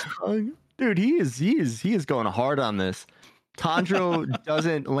 savage. Dude, he is going hard on this. Tanjiro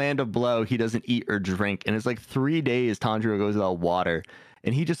doesn't land a blow. He doesn't eat or drink, and it's like 3 days. Tanjiro goes without water,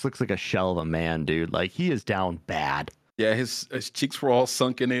 and he just looks like a shell of a man, dude. Like he is down bad. Yeah, his cheeks were all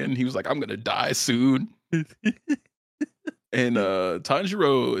sunken in. He was like, I'm gonna die soon. And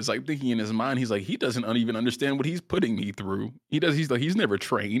Tanjiro is like thinking in his mind, he's like, he doesn't even understand what he's putting me through. He's like, he's never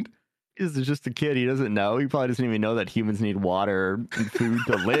trained. He's just a kid. He doesn't know. He probably doesn't even know that humans need water and food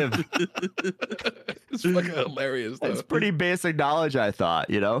to live. It's fucking hilarious though. It's pretty basic knowledge, I thought.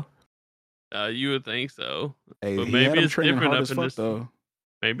 you would think so, Hey, but he maybe had him it's training different hard up as in fuck this. though.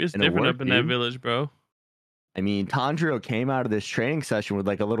 Maybe it's And it different worked, up in that dude. village, bro. I mean, Tanjiro came out of this training session with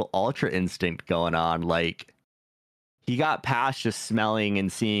like a little ultra instinct going on. Like he got past just smelling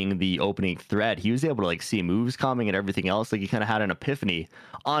and seeing the opening thread. He was able to like see moves coming and everything else. Like he kind of had an epiphany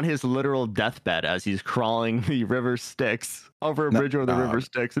on his literal deathbed as he's crawling the river Styx over a bridge over the river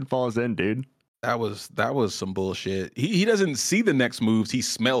Styx and falls in, dude. That was some bullshit. He doesn't see the next moves, he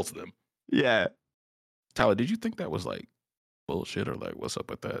smells them. Yeah. Tyler, did you think that was like bullshit or like what's up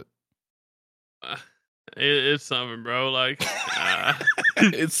with that? Uh, it's something, bro. Like,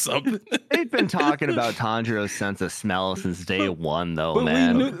 It's something. They've been talking about Tanjiro's sense of smell since day one, though, But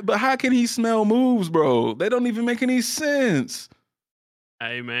man. but how can he smell moves, bro? They don't even make any sense.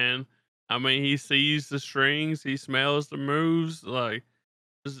 hey, man. I mean, he sees the strings, he smells the moves. Like,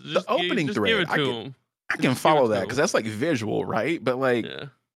 The opening just give thread, it to him. I can Just give it follow to that him. because that's like visual, right? But like, Yeah.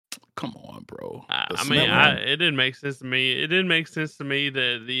 come on, bro. The I mean, smelling. it didn't make sense to me. It didn't make sense to me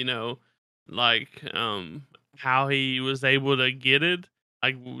that like how he was able to get it.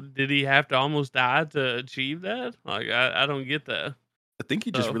 Like, did he have to almost die to achieve that? Like, I don't get that. I think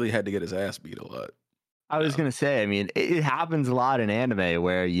he just So, really had to get his ass beat a lot. I was yeah. gonna say, I mean, it happens a lot in anime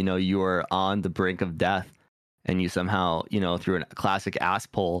where you are on the brink of death, and you somehow, through a classic ass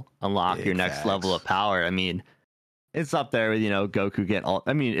pull, unlock Big your next level of facts. power. I mean, it's up there with Goku getting all.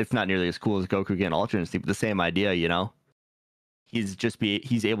 I mean, it's not nearly as cool as Goku getting Ultra Instinct, but the same idea.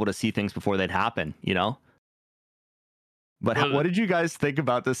 He's able to see things before they'd happen. But But what did you guys think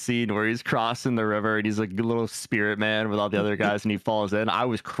about the scene where he's crossing the river and he's like a little spirit man with all the other guys and he falls in? I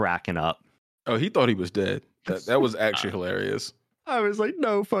was cracking up. Oh, he thought he was dead. That was actually uh, hilarious. I was like,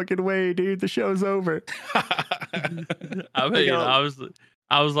 no fucking way, dude. The show's over. I mean, go-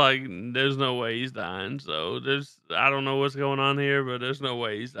 I was like, there's no way he's dying. So I don't know what's going on here, but there's no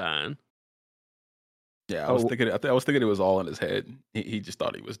way he's dying. Yeah, I was thinking. I was thinking it was all in his head. He just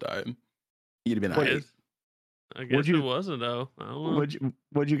thought he was dying. He'd have been alright. I guess it wasn't though. I don't know.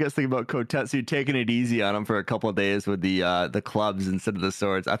 What'd you guys think about Kotetsu taking it easy on him for a couple of days with the clubs instead of the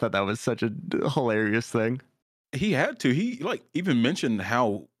swords? I thought that was such a hilarious thing. He had to. He like even mentioned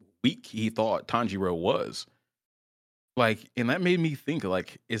how weak he thought Tanjiro was. Like, and that made me think,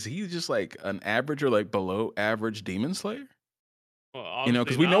 like, is he just like an average or like below average demon slayer? Well,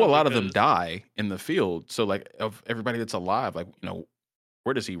 Because we know a lot of them die in the field. So like of everybody that's alive, like,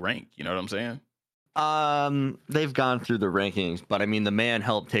 where does he rank? You know what I'm saying? They've gone through the rankings, but I mean, the man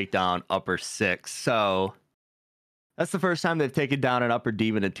helped take down Upper Six, so that's the first time they've taken down an upper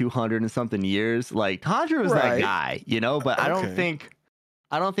demon in 200 and something years. Like Tanjiro's that Right. guy, but I don't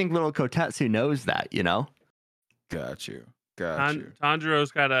think little Kotetsu knows that, Got you.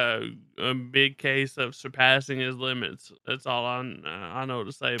 Tanjiro's got a big case of surpassing his limits. That's all I know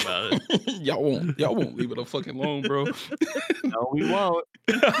to say about it. y'all won't leave it a fucking alone, bro. No, we won't.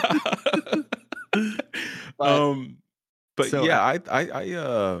 But so, yeah,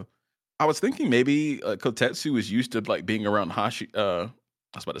 I was thinking maybe Kotetsu is used to like being around I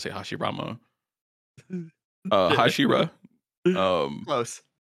was about to say Hashirama. Hashira. Close.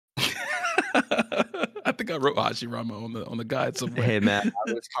 I think I wrote Hashirama on the guide somewhere. Hey man,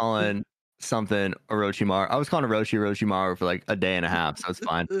 I was calling something Orochimaru. I was calling Orochimaru for like a day and a half, so it's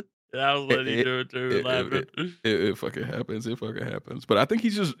fine. I was letting you do it too, laughing. It fucking happens. It fucking happens. But I think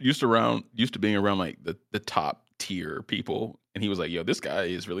he's just used to being around like the top tier people, and he was like, "Yo, this guy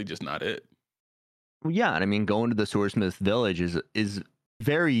is really just not it." Well, yeah, and I mean, going to the Swordsmith Village is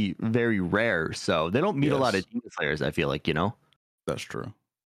very, very rare. So they don't meet a lot of demon slayers. I feel like That's true.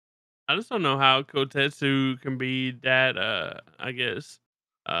 I just don't know how Kotetsu can be that I guess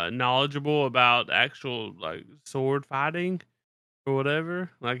knowledgeable about actual like sword fighting or whatever.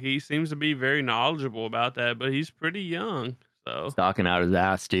 Like he seems to be very knowledgeable about that, but he's pretty young. So talking out his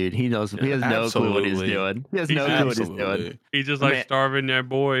ass, dude. He knows. He has no clue what he's doing. He has no clue what he's doing. He's just like starving that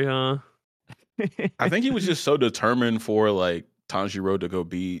boy, huh? I think he was just so determined for like Tanjiro to go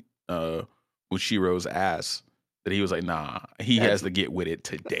beat Mushiro's ass that he was like, nah, he has to get with it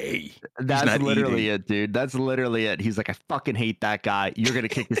today. That's literally it, dude. That's literally it. He's like, I fucking hate that guy. You're gonna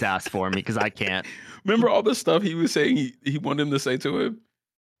kick his ass for me because I can't. Remember all the stuff he was saying he wanted him to say to him?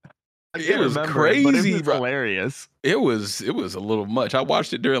 It was crazy, bro. Hilarious. It was a little much. I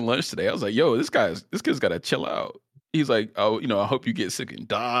watched it during lunch today. I was like, yo, this kid's gotta chill out. He's like, oh, I hope you get sick and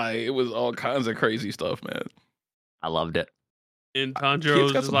die. It was all kinds of crazy stuff, man. I loved it. And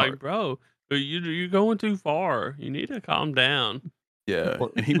Tanjiro's just like, bro, you're going too far. You need to calm down. Yeah.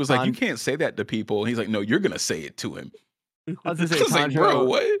 And he was like, you can't say that to people. And he's like, no, you're going to say it to him. I was going to say, Tanjiro, bro,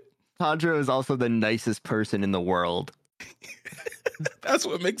 what? Tanjiro is also the nicest person in the world. That's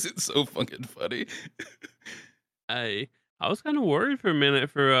what makes it so fucking funny. Hey, I was kind of worried for a minute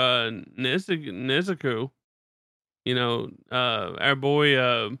for Nezuko. Our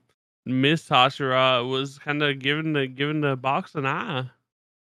boy Miss Hashira was kind of giving the box an eye.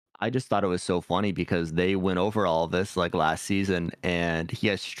 I just thought it was so funny because they went over all this like last season, and he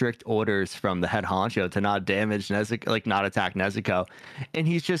has strict orders from the head honcho to not damage Nezuko, like not attack Nezuko, and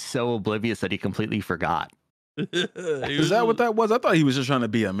he's just so oblivious that he completely forgot. Is that what that was? I thought he was just trying to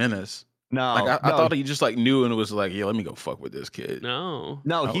be a menace. Like No, I thought he just like knew and was like, yeah, let me go fuck with this kid. No.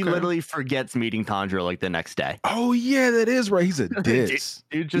 he Okay. literally forgets meeting Tanjiro like the next day. Oh yeah, that is right. He's a diss.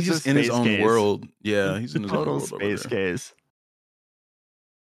 Dude, He's just a in his space own case. world. Yeah, he's in his own Total world over space there. case.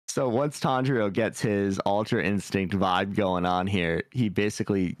 So once Tanjiro gets his Ultra Instinct vibe going on here, he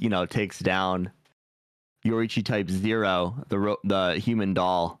basically, takes down Yoriichi Type 0, the human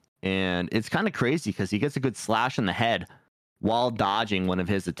doll. And it's kind of crazy because he gets a good slash in the head while dodging one of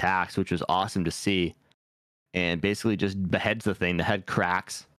his attacks, which was awesome to see. And basically just beheads the thing. The head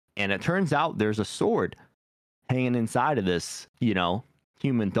cracks. And it turns out there's a sword hanging inside of this,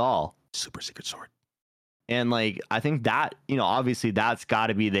 human doll. Super secret sword. And like I think that, obviously that's got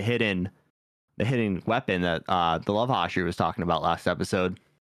to be the hidden weapon that the Love Hosher was talking about last episode.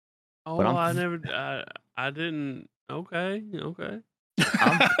 Oh, But I didn't. Okay.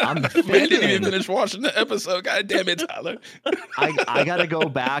 I'm Man thinking, didn't even finish watching the episode. God damn it, Tyler. I got to go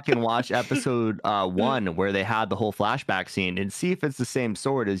back and watch episode 1 where they had the whole flashback scene and see if it's the same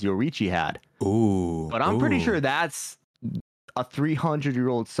sword as Yoriichi had. Ooh. But I'm pretty sure that's a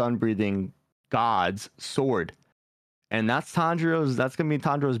 300-year-old sun-breathing god's sword. And that's going to be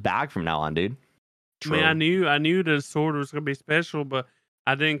Tanjiro's bag from now on, dude. I mean, I knew the sword was gonna be special, but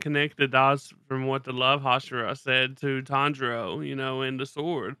I didn't connect the dots from what the Love Hashira said to Tanjiro, and the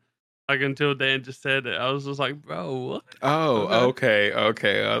sword. Like until Dan just said it, I was just like, bro, what? Oh, okay.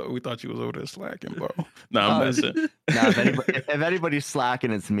 We thought you was over there slacking, bro. No, I'm messing. Nah, if anybody's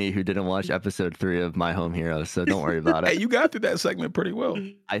slacking, it's me who didn't watch episode 3 of My Home Hero, so don't worry about Hey, it. you got through that segment pretty well.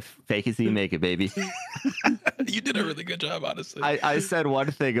 I fake it till you make it, baby. You did a really good job, honestly. I said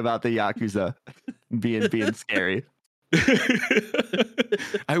one thing about the Yakuza being scary.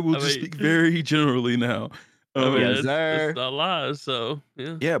 I will just speak very generally now. Yes, sir. That's a lie. So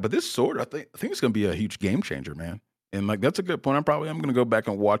yeah. Yeah, but this sword, I think it's gonna be a huge game changer, man. And like that's a good point. I'm gonna go back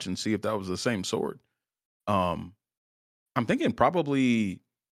and watch and see if that was the same sword. I'm thinking probably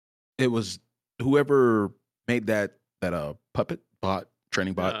it was whoever made that puppet bot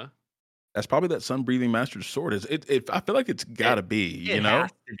training bot. Yeah. That's probably that sun breathing master's sword. I feel like it's gotta be, It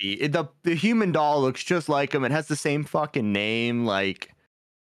has to be. The human doll looks just like him. It has the same fucking name. Like,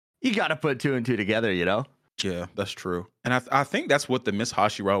 you got to put 2 and 2 together, Yeah, that's true. And I think that's what the Miss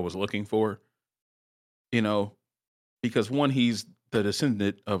Hashira was looking for. Because one, he's the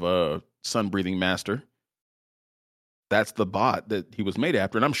descendant of a sun breathing master. That's the bot that he was made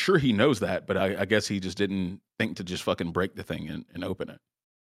after. And I'm sure he knows that, but I guess he just didn't think to just fucking break the thing and open it.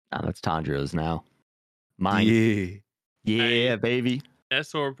 Oh, that's Tanjiro's now. Mine. Yeah, Hey. baby. That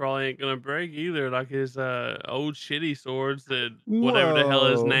sword probably ain't gonna break either. Like his old shitty swords that whatever the hell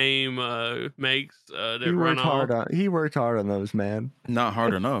his Whoa. name makes that run off. He worked hard on those, man. Not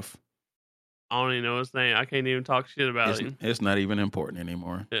hard enough. I don't even know his name. I can't even talk shit about him. It's not even important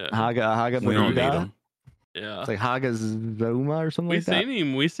anymore. Yeah. Haga We don't need Baruga. him. Yeah. It's like Haga Zoma or something We like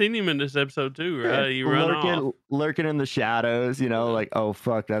that. seen him in this episode too, right? He run off. lurking in the shadows, like, oh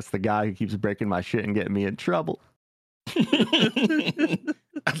fuck, that's the guy who keeps breaking my shit and getting me in trouble.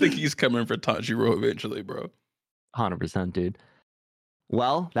 I think he's coming for Tanjiro eventually, bro. 100%, dude.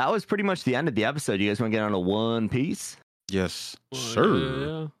 Well, that was pretty much the end of the episode. You guys want to get on to One Piece? Yes, Well, sir.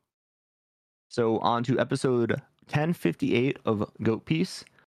 Yeah. So on to episode 1058 of Goat Piece.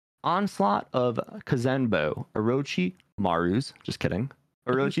 Onslaught of Kazenbo. Orochi Maru's. Just kidding.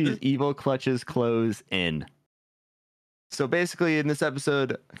 Orochi's evil clutches close in. So basically, in this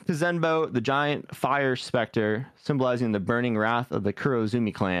episode, Kazenbo, the giant fire specter, symbolizing the burning wrath of the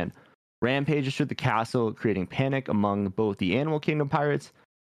Kurozumi clan, rampages through the castle, creating panic among both the Animal Kingdom pirates,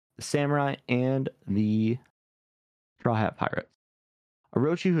 the samurai, and the Straw Hat pirates.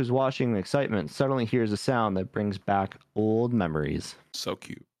 Orochi, who's watching with excitement, suddenly hears a sound that brings back old memories. So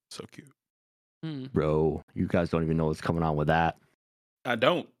cute. So cute. Bro, you guys don't even know what's coming on with that. I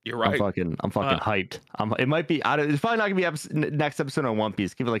don't. You're right. I'm fucking hyped. It might be. It's probably not gonna be next episode on One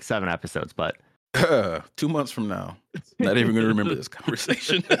Piece. Give it like 7 episodes, but 2 months from now, not even gonna remember this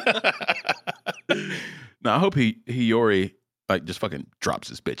conversation. No, I hope Hiyori like just fucking drops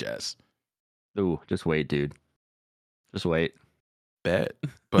his bitch ass. ooh, just wait, dude. Just wait. Bet.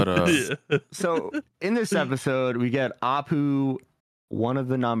 But So in this episode, we get Apu, one of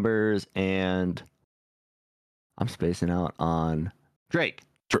the numbers, and I'm spacing out on Drake.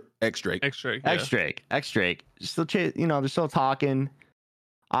 X Drake. X Drake. Still, they're still talking.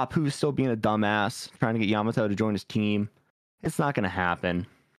 Apu's still being a dumbass, trying to get Yamato to join his team. It's not going to happen.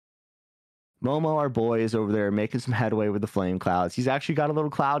 Momo, our boy, is over there making some headway with the flame clouds. He's actually got a little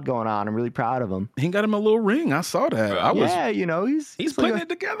cloud going on. I'm really proud of him. He got him a little ring. I saw that. Yeah, you know, He's like putting it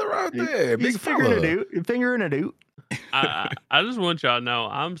together out there. he's Big fella. fingering a dude. I just want y'all to know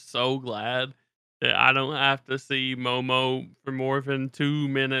I'm so glad that I don't have to see Momo for more than 2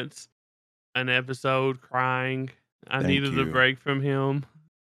 minutes an episode crying. I Thank needed a you. break from him.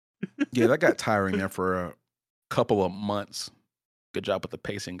 Yeah, that got tiring there for a couple of months. Good job with the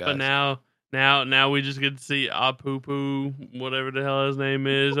pacing, guys. But now we just get to see Apupu, whatever the hell his name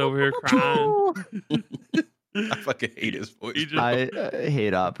is, over here crying. I fucking hate his voice. He just I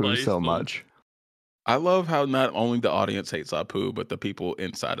hate Apu plays so them. much. I love how not only the audience hates Apu, but the people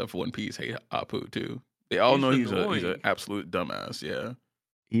inside of One Piece hate Apu too. They all know he's an annoying. absolute dumbass. Yeah,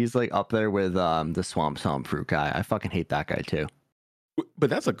 He's like up there with the Swamp Swamp Fruit guy. I fucking hate that guy too. but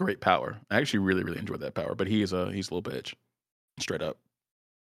that's a great power. I actually really, really enjoy that power. But he's a little bitch, straight up.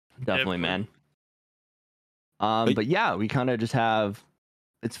 Definitely, man. But- But yeah, we kind of just have.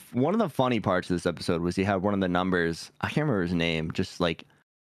 It's one of the funny parts of this episode was he had one of the numbers. I can't remember his name. Just like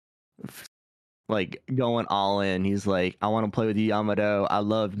going all in. He's like, I want to play with you, Yamato. I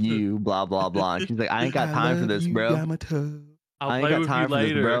love you. Blah blah blah. And she's like, I ain't got time for this, bro. I'll I ain't play got with you time for this,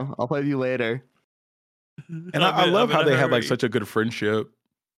 later. bro. I'll play with you later. And I love how they have like such a good friendship.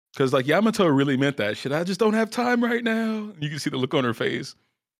 Because like Yamato really meant that shit. I just don't have time right now. You can see the look on her face.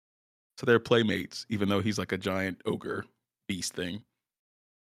 So they're playmates, even though he's like a giant ogre beast thing.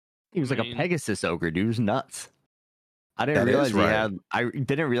 He was like a mean- Pegasus ogre, dude. He was nuts. I didn't That is realize right. I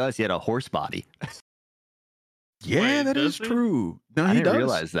didn't realize he had a horse body. Yeah, Wait, that is does he? true. No, I he didn't does.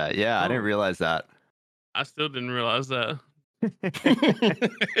 realize that. Yeah, I didn't Oh. realize that. I still didn't realize that.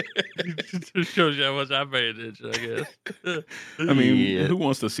 It shows you how much I pay attention, I guess. I mean, Yeah. who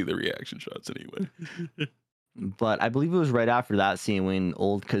wants to see the reaction shots anyway? But I believe it was right after that scene when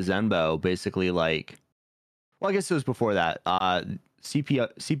old Kazembo basically like, well, I guess it was before that.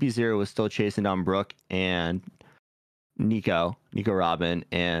 CP0 was still chasing down Brooke and Nico Robin,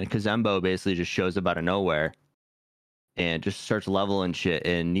 and Kazembo basically just shows up out of nowhere and just starts leveling shit.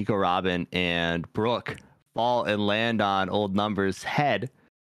 And Nico Robin and Brooke fall and land on old Number's head.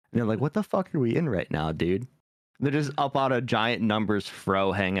 And they're like, what the fuck are we in right now, dude? They're just up on a giant Numbers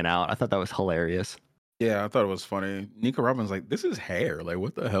fro hanging out. I thought that was hilarious. Yeah, I thought it was funny. Nico Robin's like, this is hair. Like,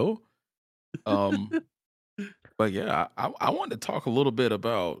 what the hell? But yeah, I wanted to talk a little bit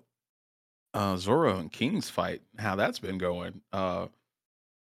about Zoro and King's fight, how that's been going.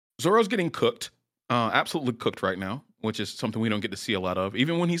 Zoro's getting cooked, absolutely cooked right now, which is something we don't get to see a lot of.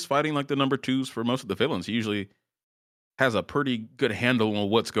 Even when he's fighting like the number twos for most of the villains, he usually has a pretty good handle on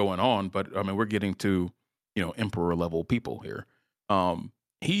what's going on. But I mean, we're getting to, Emperor level people here.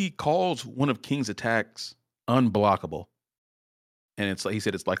 He calls one of King's attacks unblockable, and it's like he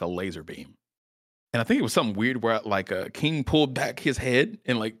said it's like a laser beam. And I think it was something weird where like King pulled back his head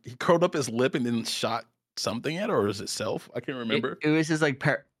and like he curled up his lip and then shot something at it, or is it self? I can't remember. It was just like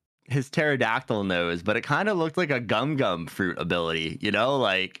his pterodactyl nose, but it kind of looked like a gum fruit ability,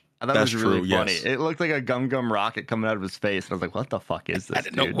 Like I thought That's it was really true, funny. yes. It looked like a gum rocket coming out of his face, and I was like, "What the fuck is this?" I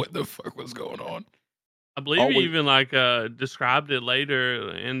didn't know what the fuck was going on. I believe Always- he even like described it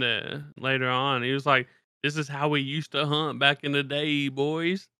later on. He was like, "This is how we used to hunt back in the day,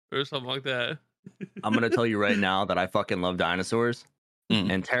 boys," or something like that. I'm gonna tell you right now that I fucking love dinosaurs,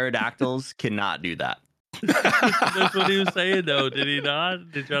 and pterodactyls cannot do that. That's what he was saying, though. Did he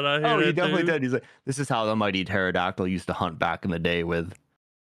not? Did y'all not hear Oh, that? he definitely too? did. He's like, "This is how the mighty pterodactyl used to hunt back in the day with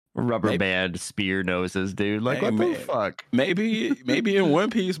rubber Maybe- band spear noses, dude." Like, Hey, what man. the fuck? maybe in One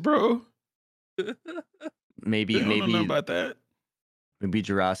Piece, bro. Maybe I don't know about that. maybe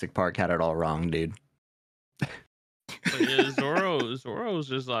Jurassic Park had it all wrong, dude. But yeah, Zoro's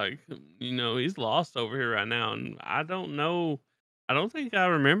just like, he's lost over here right now, and I don't know. I don't think I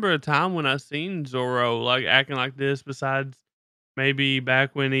remember a time when I seen Zoro like acting like this. Besides, maybe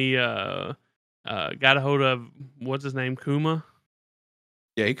back when he got a hold of what's his name, Kuma.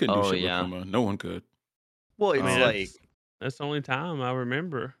 Yeah, he couldn't do Oh, shit yeah. with Kuma. No one could. Well, it's I mean, like That's the only time I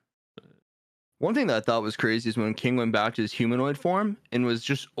remember. one thing that I thought was crazy is when King went back to his humanoid form and was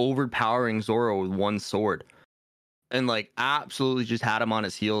just overpowering Zoro with one sword. And like absolutely just had him on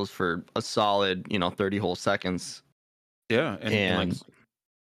his heels for a solid, 30 whole seconds. Yeah, and like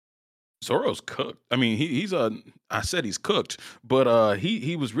Zoro's cooked. I mean, I said he's cooked, but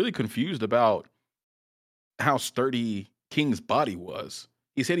he was really confused about how sturdy King's body was.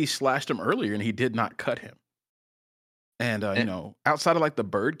 He said he slashed him earlier and he did not cut him. And outside of like the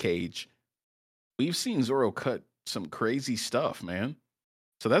bird cage, we've seen Zoro cut some crazy stuff, man.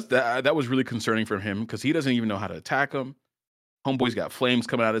 So that was really concerning for him because he doesn't even know how to attack him. Homeboy's got flames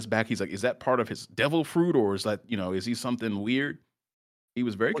coming out of his back. He's like, is that part of his devil fruit, or is that, is he something weird? He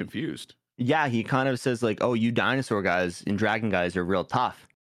was very Well, confused. yeah, he kind of says like, "Oh, you dinosaur guys and dragon guys are real tough."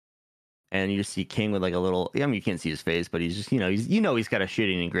 And you just see King with like a little. I mean, you can't see his face, but he's just, he's got a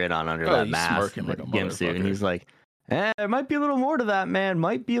shit-eating grin on under Oh, that he's mask, smirking like a gimp suit, and motherfucker. he's like, there might be a little more to that, man.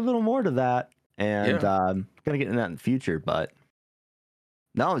 Might be a little more to that." And Yeah. gonna get into that in the future, but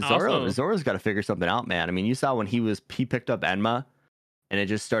no, Also, Zoro's got to figure something out, man. I mean, you saw when he picked up Enma, and it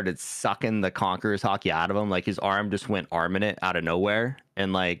just started sucking the Conqueror's hockey out of him. Like his arm just went arming it out of nowhere,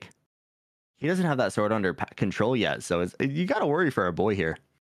 and like he doesn't have that sword under control yet. So you got to worry for our boy here.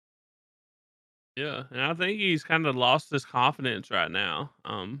 yeah, and I think he's kind of lost his confidence right now.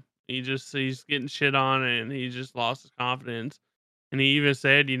 He's getting shit on, and he just lost his confidence. And he even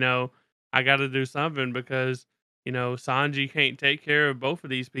said, I got to do something because Sanji can't take care of both of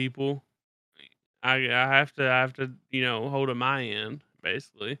these people. I have to hold a my end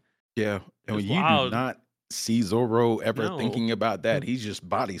basically. Yeah. And when It's you do wild. not see Zoro ever No, thinking about that, he just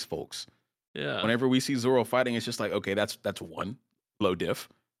bodies folks. yeah. Whenever we see Zoro fighting, it's just like, okay, that's one low diff.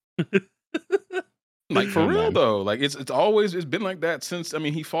 Like for Oh, real man. though, like it's been like that since, I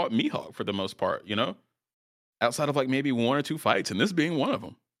mean, he fought Mihawk for the most part, outside of like maybe one or two fights, and this being one of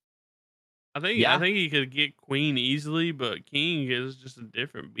them. I think Yeah. he could get Queen easily, but King is just a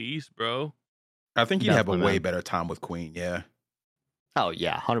different beast, bro. I think he'd have a Definitely, way man. better time with Queen. Yeah. Oh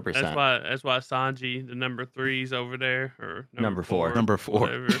yeah, 100%. That's why Sanji, the number 3's over there, or Number 4. Number 4.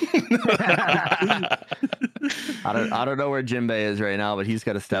 whatever. I don't know where Jinbei is right now, but he's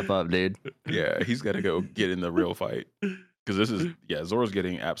got to step up, dude. Yeah, he's got to go get in the real fight because Zoro's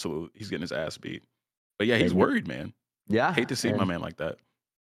getting he's getting his ass beat. But yeah, he's worried, man. Yeah, Hate to see my man like that.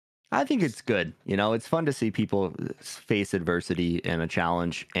 I think it's good. It's fun to see people face adversity and a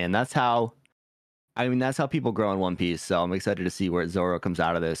challenge, and that's how people grow in One Piece. So I'm excited to see where Zoro comes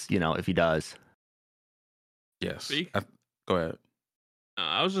out of this. If he does. Yes. Go ahead.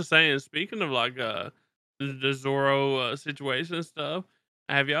 I was just saying, speaking of like the Zoro situation and stuff,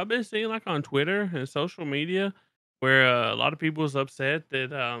 have y'all been seeing like on Twitter and social media where a lot of people is upset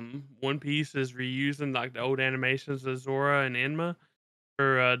that One Piece is reusing like the old animations of Zoro and Enma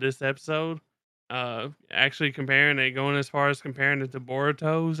for this episode? Actually going as far as comparing it to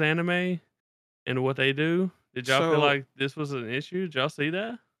Boruto's anime and what they do. Did y'all feel So like this was an issue? Did y'all see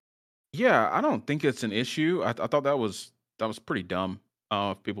that? yeah, I don't think it's an issue. I thought that was pretty dumb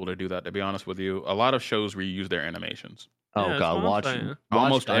of people to do that. To be honest with you, a lot of shows reuse their animations. Oh Yeah, that's god, what I'm watch saying.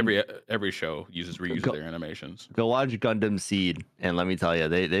 Almost every show reuses Go- their animations. Go watch Gundam Seed, and let me tell you,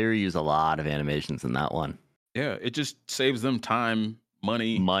 they reuse a lot of animations in that one. Yeah, it just saves them time,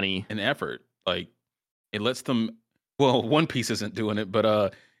 money, and effort. Like it lets them. Well, One Piece isn't doing it,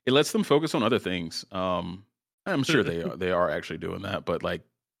 but it lets them focus on other things. I'm sure they are actually doing that, but like,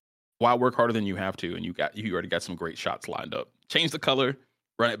 why work harder than you have to? And you already got some great shots lined up. Change the color,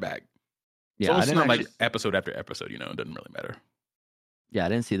 run it back. Yeah, So I it's didn't not actually, like episode after episode. It doesn't really matter. yeah, I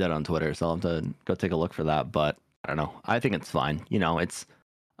didn't see that on Twitter, so I'll have to go take a look for that. But I don't know. I think it's fine. It's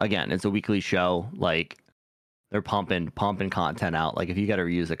a weekly show. Like they're pumping content out. Like if you got to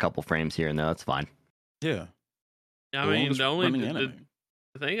reuse a couple frames here and there, that's fine. Yeah. I mean,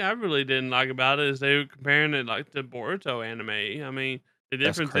 the thing I really didn't like about it is they were comparing it like to Boruto anime. I mean, the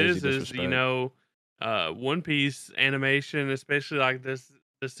That's difference crazy is disrespect. One Piece animation, especially like the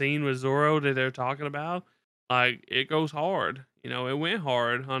scene with Zoro that they're talking about, like it goes hard. It went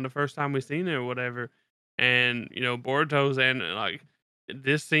hard on the first time we seen it or whatever. And Boruto's and like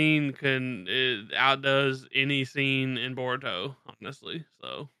this scene it outdoes any scene in Boruto, honestly.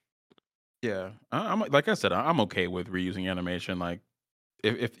 So Yeah, I'm like I said, I'm okay with reusing animation. Like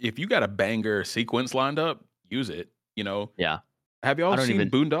if you got a banger sequence lined up, use it. Yeah. Have y'all seen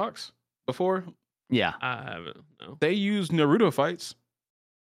Boondocks before? Yeah. I haven't. No. They use Naruto fights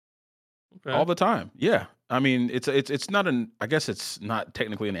all the time. Yeah, I mean it's not I guess it's not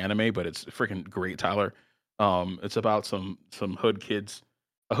technically an anime, but it's freaking great, Tyler. It's about some hood kids,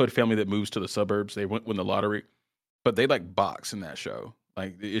 a hood family that moves to the suburbs. They win the lottery, but they like box in that show.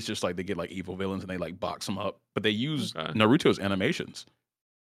 Like it's just like they get like evil villains and they like box them up. But they use Naruto's animations,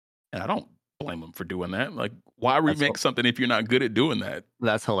 and I don't blame them for doing that. Like, why remake something if you're not good at doing that?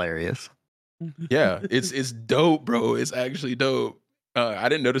 That's hilarious. Yeah, it's dope, bro. It's actually dope. I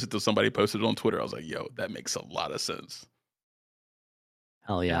didn't notice it till somebody posted it on Twitter. I was like, yo, that makes a lot of sense.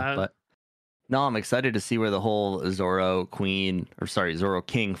 Hell yeah. But no, I'm excited to see where the whole Zoro King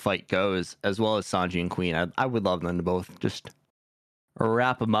fight goes, as well as Sanji and Queen. I would love them to both just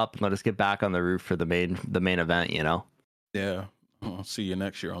wrap them up and let us get back on the roof for the main event, Yeah. I'll see you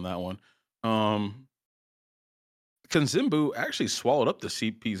next year on that one. Kanzimbu actually swallowed up the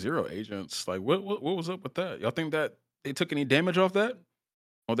CP0 agents. Like, what was up with that? Y'all think that they took any damage off that?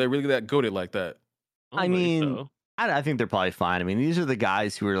 Or they really that goated like that? I I don't think mean, so. I think they're probably fine. I mean, these are the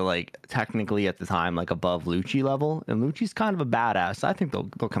guys who are like technically at the time like above Lucci level, and Lucci's kind of a badass. So I think they'll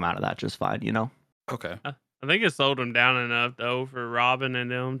come out of that just fine. You know. Okay. I think it slowed them down enough though for Robin and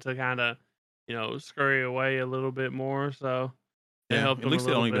them to kind of, scurry away a little bit more. So it Yeah. helped At them a least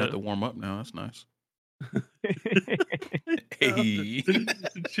they little don't even have bit. to warm up now. That's nice. Yeah. Hey.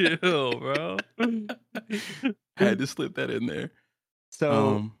 Chill, bro. Had to slip that in there.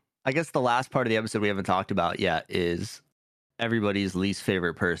 So I guess the last part of the episode we haven't talked about yet is everybody's least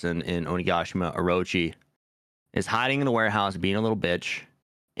favorite person in Onigashima, Orochi, is hiding in a warehouse being a little bitch,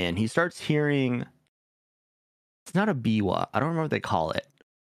 and he starts hearing. It's not a biwa. I don't remember what they call it,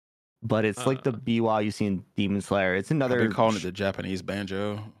 but it's like the biwa you see in Demon Slayer. It's I've another. been calling it the Japanese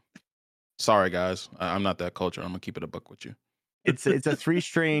banjo. Sorry, guys. I'm not that culture. I'm gonna keep it a buck with you. It's a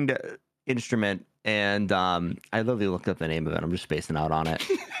 3-stringed instrument, and I literally looked up the name of it. I'm just spacing out on it.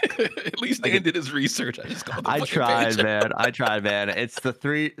 At least Dan did his research. I just called it. I tried, man. I tried, man. It's the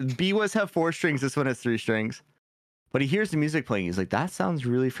 3 biwas have 4 strings. This one has 3 strings. But he hears the music playing. He's like, that sounds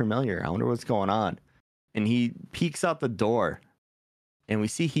really familiar. I wonder what's going on. And he peeks out the door, and we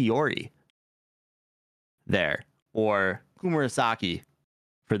see Hiyori there, or Kumurasaki.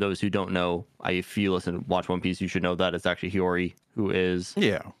 For those who don't know, if you listen and watch One Piece, you should know that it's actually Hiyori, who is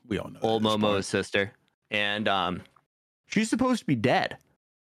we all know old that at this Momo's point. sister, and she's supposed to be dead.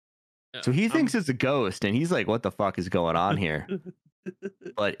 Yeah, So he thinks it's a ghost, and he's like, "What the fuck is going on here?"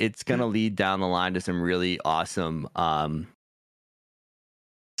 But it's gonna lead down the line to some really awesome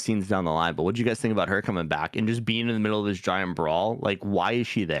scenes down the line. But what do you guys think about her coming back and just being in the middle of this giant brawl? Like, why is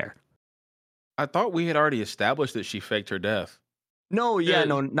she there? I thought we had already established that she faked her death. No, Yeah,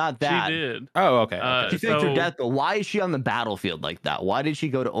 no, not that. She did. Oh, okay. She faked her So- death, but why is she on the battlefield like that? Why did she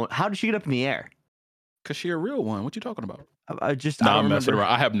go to? How did she get up in the air? Because she a real one. What you talking about? I just Nah, I don't I'm messing remember.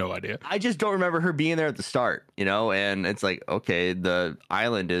 around. I have no idea. I just don't remember her being there at the start, and it's like, okay, the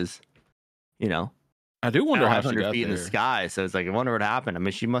island is, I do wonder how she 500 got feet in the there. sky. So it's like, I wonder what happened. I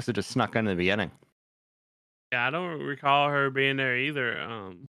mean, she must have just snuck in the beginning. Yeah, I don't recall her being there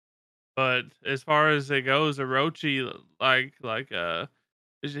either. But as far as it goes, Orochi,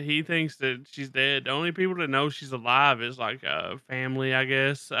 he thinks that she's dead. The only people that know she's alive is like family, I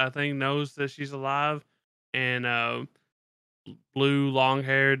guess. I think knows that she's alive, and blue long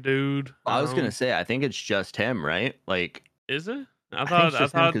haired dude. I was gonna say, I think it's just him, right? Like, Is it? I think it's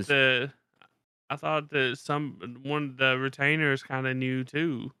just him 'cause- I thought that one of the retainers kind of knew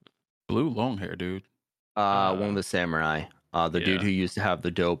too. Blue long hair, dude. one of the samurai, the dude yeah. who used to have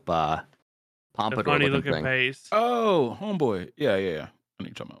the dope The pompadour funny looking looking thing. face. Oh, homeboy. Yeah. I know what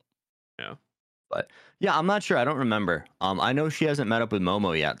you're talking about. Yeah, I'm not sure. I don't remember. I know she hasn't met up with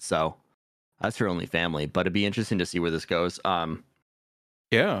Momo yet, so that's her only family. But it'd be interesting to see where this goes.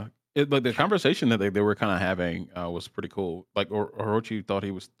 Yeah. Like the conversation that they were kind of having was pretty cool. Like Orochi thought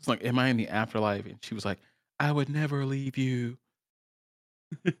he was. It's like, am I in the afterlife? And she was like, I would never leave you.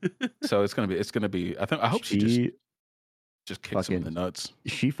 So it's gonna be. I hope she just kicks him in the nuts.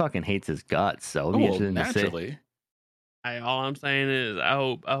 She fucking hates his guts. So it'll be interesting to see. Naturally. Hey, all I'm saying is I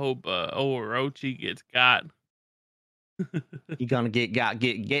hope old Orochi gets got. You gonna get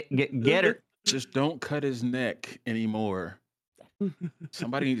her. Just don't cut his neck anymore.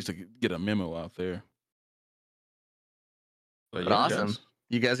 Somebody needs to get a memo out there. But yeah, Awesome. guys,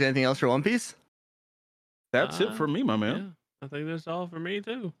 You guys got anything else for One Piece? that's it for me, my man. Yeah, I think that's all for me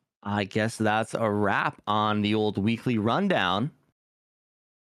too. I guess that's a wrap on the old weekly rundown.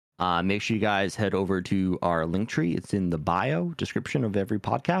 Make sure you guys head over to our link tree. It's in the bio description of every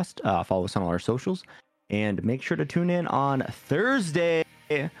podcast. Follow us on all our socials. And make sure to tune in on Thursday.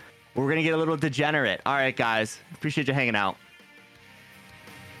 We're going to get a little degenerate. All right, guys. Appreciate you hanging out.